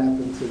thing that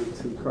happened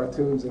to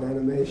cartoons and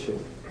animation.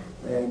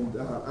 And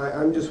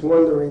I'm just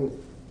wondering,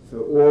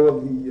 for all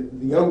of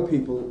the young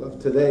people of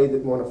today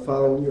that want to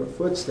follow in your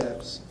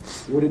footsteps,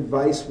 what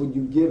advice would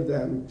you give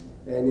them?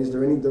 And is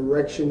there any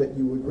direction that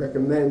you would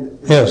recommend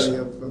Yes.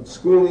 of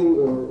schooling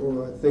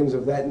or things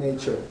of that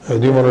nature?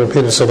 Do you want to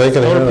repeat it so they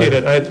can hear I'll repeat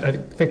it. I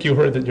think you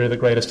heard that you're the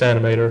greatest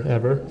animator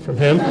ever from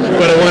him.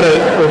 But I want to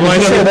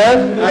remind you. you... Say that?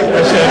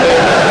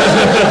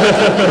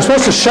 You're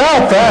supposed to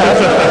shout that.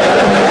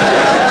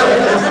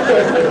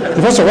 You're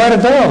supposed to write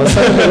it down. It's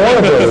not one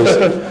of those.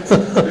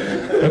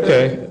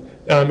 Okay.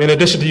 In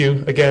addition to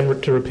you,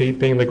 again, to repeat,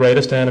 being the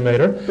greatest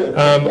animator,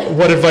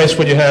 what advice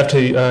would you have to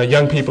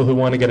young people who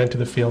want to get into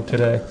the field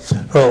today?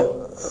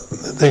 Well,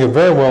 they could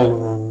very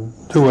well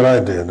do what I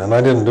did, and I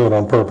didn't do it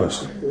on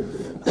purpose.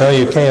 Now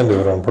you can do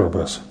it on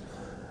purpose.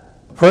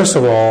 First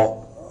of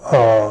all,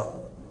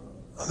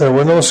 there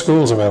were no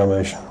schools of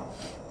animation,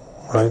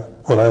 right,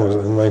 when I was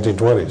in the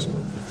 1920s.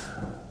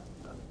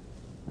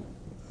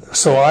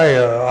 So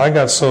I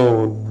got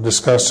so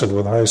disgusted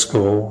with high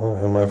school,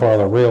 and my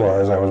father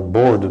realized I was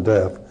bored to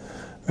death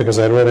because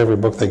I'd read every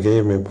book they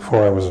gave me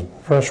before I was a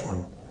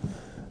freshman.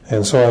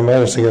 And so I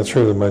managed to get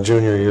through to my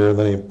junior year, and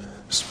then he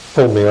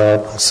pulled me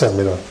out and sent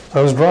me to...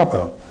 I was a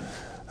dropout.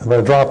 And I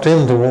dropped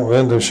into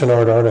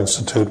Chouinard Art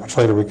Institute, which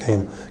later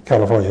became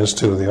California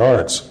Institute of the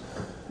Arts.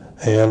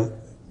 And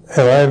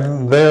I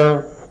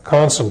there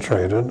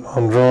concentrated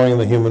on drawing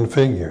the human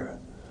figure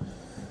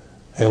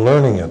and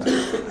learning it,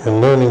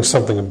 and learning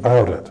something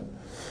about it,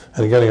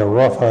 and getting a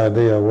rough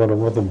idea of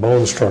what the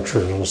bone structure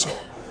is. And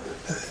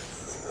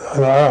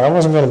so, I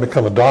wasn't going to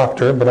become a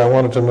doctor, but I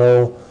wanted to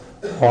know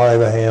why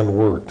the hand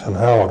worked and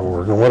how it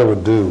worked and what it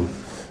would do.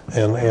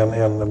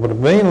 But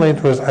mainly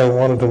it was I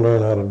wanted to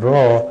learn how to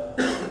draw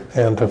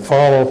and to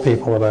follow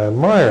people that I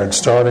admired,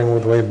 starting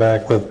with way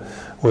back with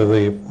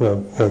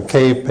the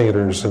cave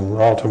painters in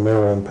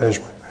Altamira and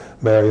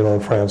in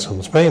France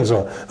and Spain.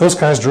 So those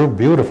guys drew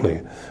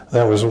beautifully.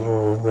 That was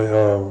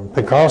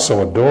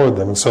Picasso adored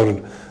them, and so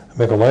did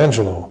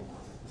Michelangelo,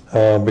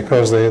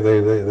 because they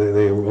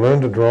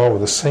learned to draw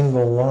with a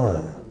single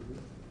line,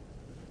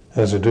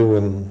 as you do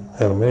in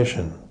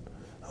animation,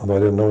 although I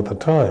didn't know at the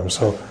time.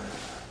 So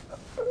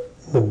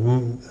the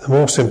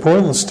most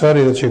important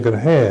study that you could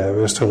have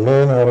is to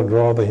learn how to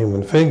draw the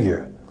human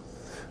figure.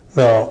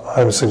 Now,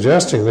 I'm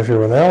suggesting that if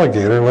you're an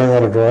alligator, learn how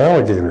to draw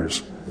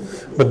alligators.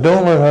 But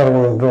don't learn how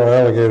to draw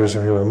alligators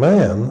if you're a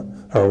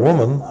man or a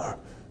woman.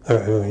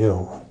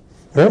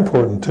 They're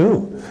important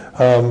too.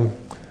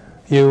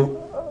 You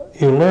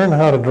learn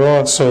how to draw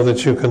it so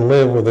that you can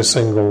live with a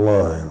single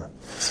line.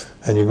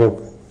 And you go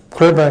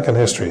clear back in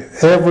history.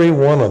 Every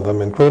one of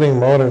them, including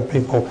modern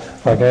people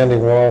like Andy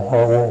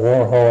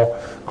Warhol,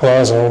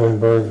 Claes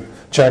Oldenburg,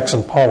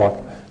 Jackson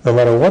Pollock, no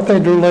matter what they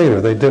drew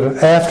later, they did it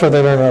after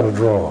they learned how to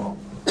draw.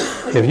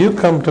 If you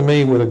come to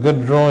me with a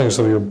good drawings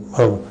of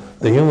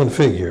the human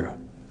figure,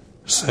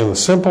 with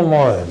simple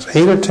lines,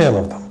 8 or 10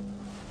 of them,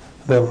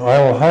 then I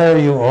will hire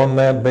you on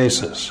that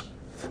basis.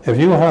 If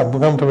you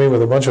come to me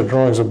with a bunch of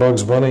drawings of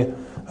Bugs Bunny,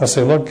 I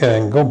say, look,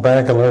 gang, go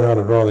back and learn how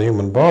to draw the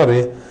human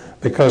body,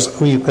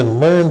 because you can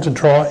learn to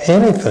draw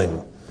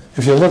anything.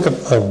 If you look at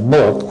a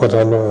book, which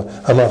I'm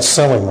not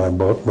selling my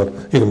book, but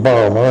you can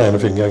borrow mine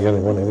if you can get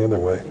one any other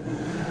way,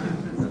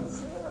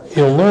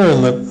 you'll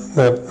learn that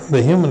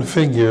the human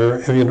figure,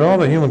 if you draw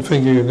the human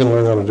figure, you can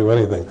learn how to do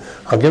anything.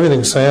 I'll give you an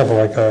example.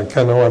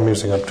 I know I'm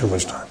using up too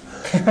much time.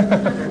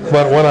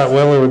 But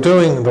when we were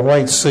doing the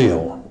white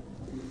seal,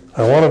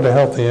 I wanted to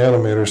help the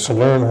animators to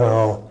learn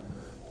how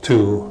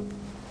to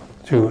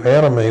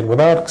animate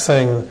without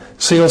saying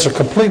seals are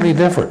completely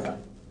different.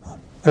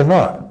 They're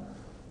not.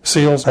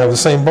 Seals have the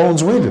same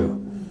bones we do.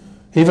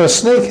 Even a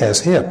snake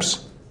has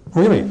hips.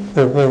 Really,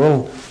 there are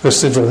little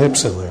vestigial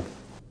hips in there.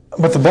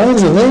 But the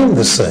bones are named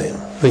the same.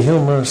 The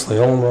humerus,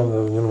 the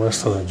ulna, the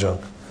rest of that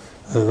junk.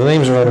 The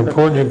names are not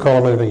important. You can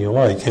call them anything you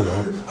like,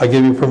 I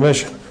give you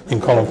permission. You can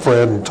call them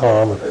Fred and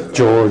Tom and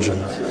George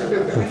and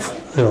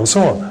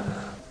so on.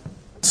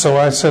 So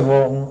I said,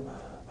 well,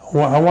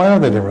 why are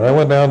they different? I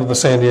went down to the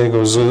San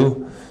Diego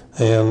Zoo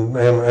and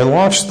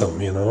watched them,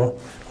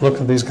 Look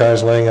at these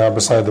guys laying out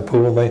beside the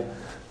pool. I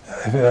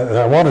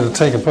wanted to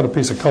take and put a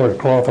piece of colored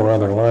cloth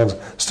around their lines,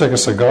 stick a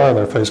cigar in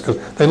their face, because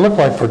they look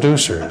like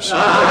producers.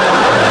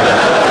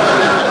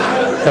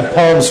 At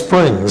Palm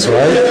Springs,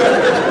 right?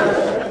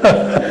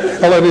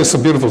 All I do is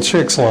some beautiful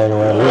chicks lying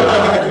around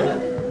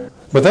here.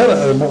 But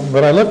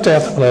I looked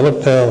at them, and I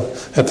looked down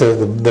at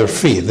their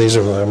feet. These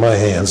are my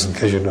hands, in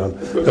case you don't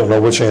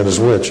know which hand is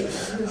which.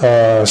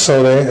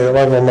 So they,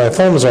 like my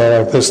thumbs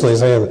are like this in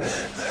these hands,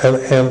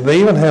 and they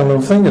even have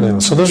little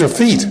fingernails. So those are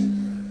feet.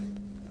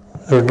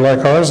 They're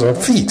like ours, they're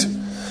feet,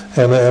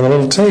 and a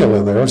little tail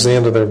in there. It's the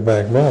end of their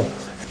backbone.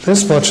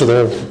 This much of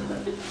their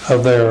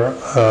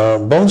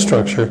bone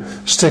structure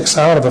sticks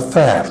out of the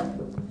fat,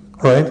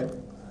 right?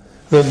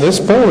 This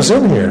bone is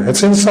in here.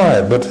 It's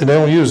inside, but they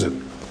don't use it.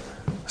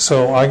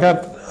 So I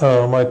got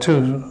my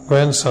 2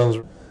 grandsons,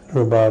 who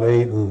were about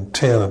 8 and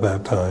 10 at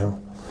that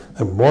time,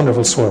 and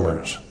wonderful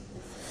swimmers.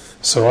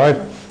 So I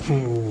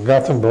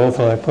got them both,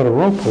 and I put a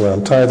rope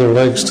around, tied their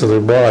legs to their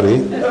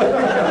body,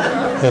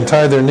 and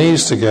tied their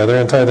knees together,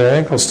 and tied their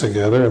ankles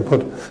together, and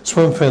put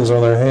swim fins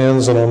on their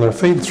hands and on their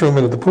feet, and threw them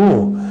into the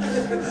pool.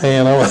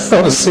 And I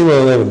wanted to see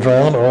whether they would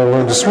drown or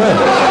learn to swim.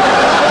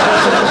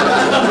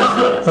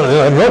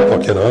 A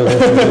notebook,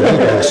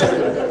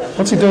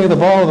 What's he doing at the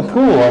bottom of the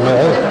pool? I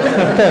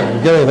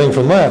can't get anything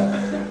from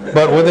that.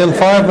 But within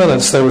 5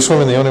 minutes, they were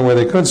swimming the only way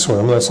they could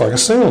swim. That's like a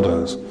seal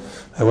does.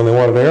 And when they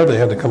wanted air, they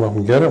had to come up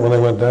and get it. When they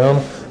went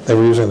down, they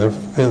were using their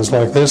fins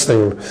like this.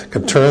 They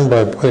could turn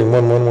by putting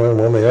one way and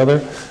one the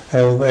other.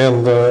 And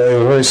it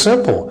was very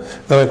simple.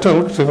 Then I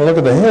took a look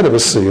at the head of a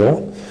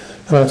seal,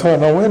 and I thought,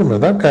 no, wait a minute,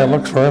 that guy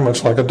looks very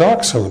much like a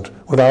dachshund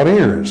without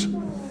ears.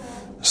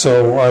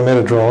 So I made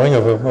a drawing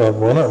of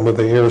one with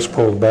the ears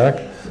pulled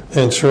back,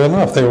 and sure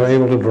enough, they were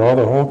able to draw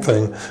the whole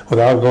thing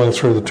without going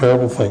through the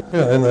terrible thing.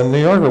 Yeah, and the New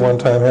Yorker one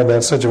time had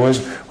that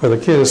situation where the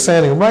kid is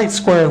standing right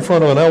square in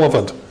front of an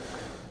elephant.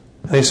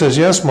 And he says,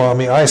 yes,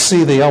 Mommy, I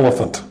see the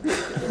elephant.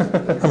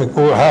 I mean,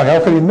 how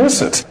could he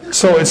miss it?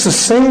 So it's the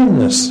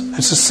sameness.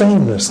 It's the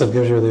sameness that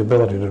gives you the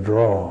ability to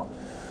draw.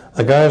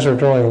 The guys are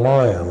drawing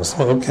lions.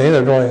 Okay,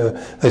 they're drawing.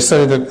 They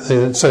study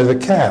the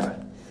cat.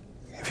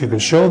 If you can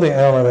show the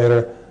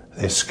animator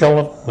the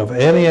skeleton of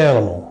any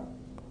animal,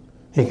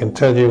 he can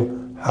tell you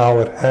how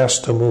it has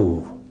to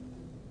move.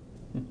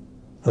 And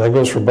that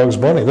goes for Bugs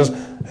Bunny.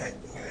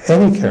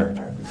 Any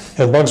character.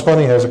 And Bugs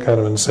Bunny has a kind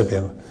of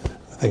incipient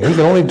thing. He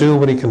can only do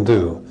what he can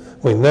do.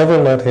 We never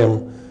let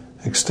him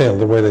extend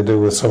the way they do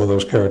with some of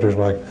those characters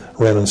like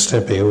Ren and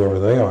Stimpy, whoever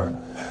they are.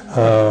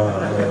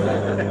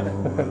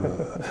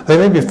 They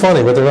may be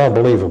funny, but they're not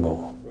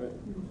believable.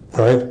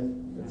 Right?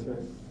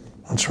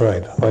 That's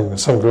right. Like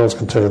some girls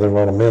can tell you there are a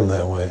lot of men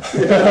that way.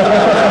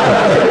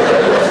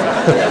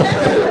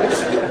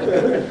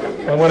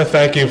 I want to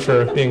thank you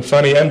for being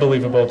funny and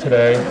believable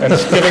today and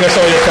giving us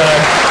all your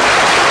time.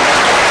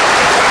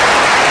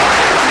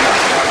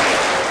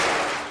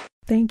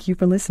 Thank you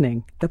for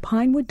listening. The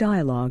Pinewood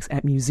Dialogues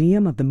at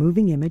Museum of the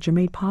Moving Image are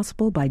made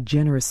possible by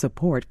generous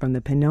support from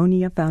the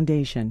Pannonia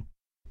Foundation.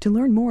 To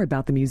learn more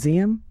about the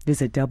museum,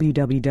 visit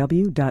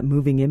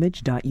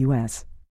www.movingimage.us.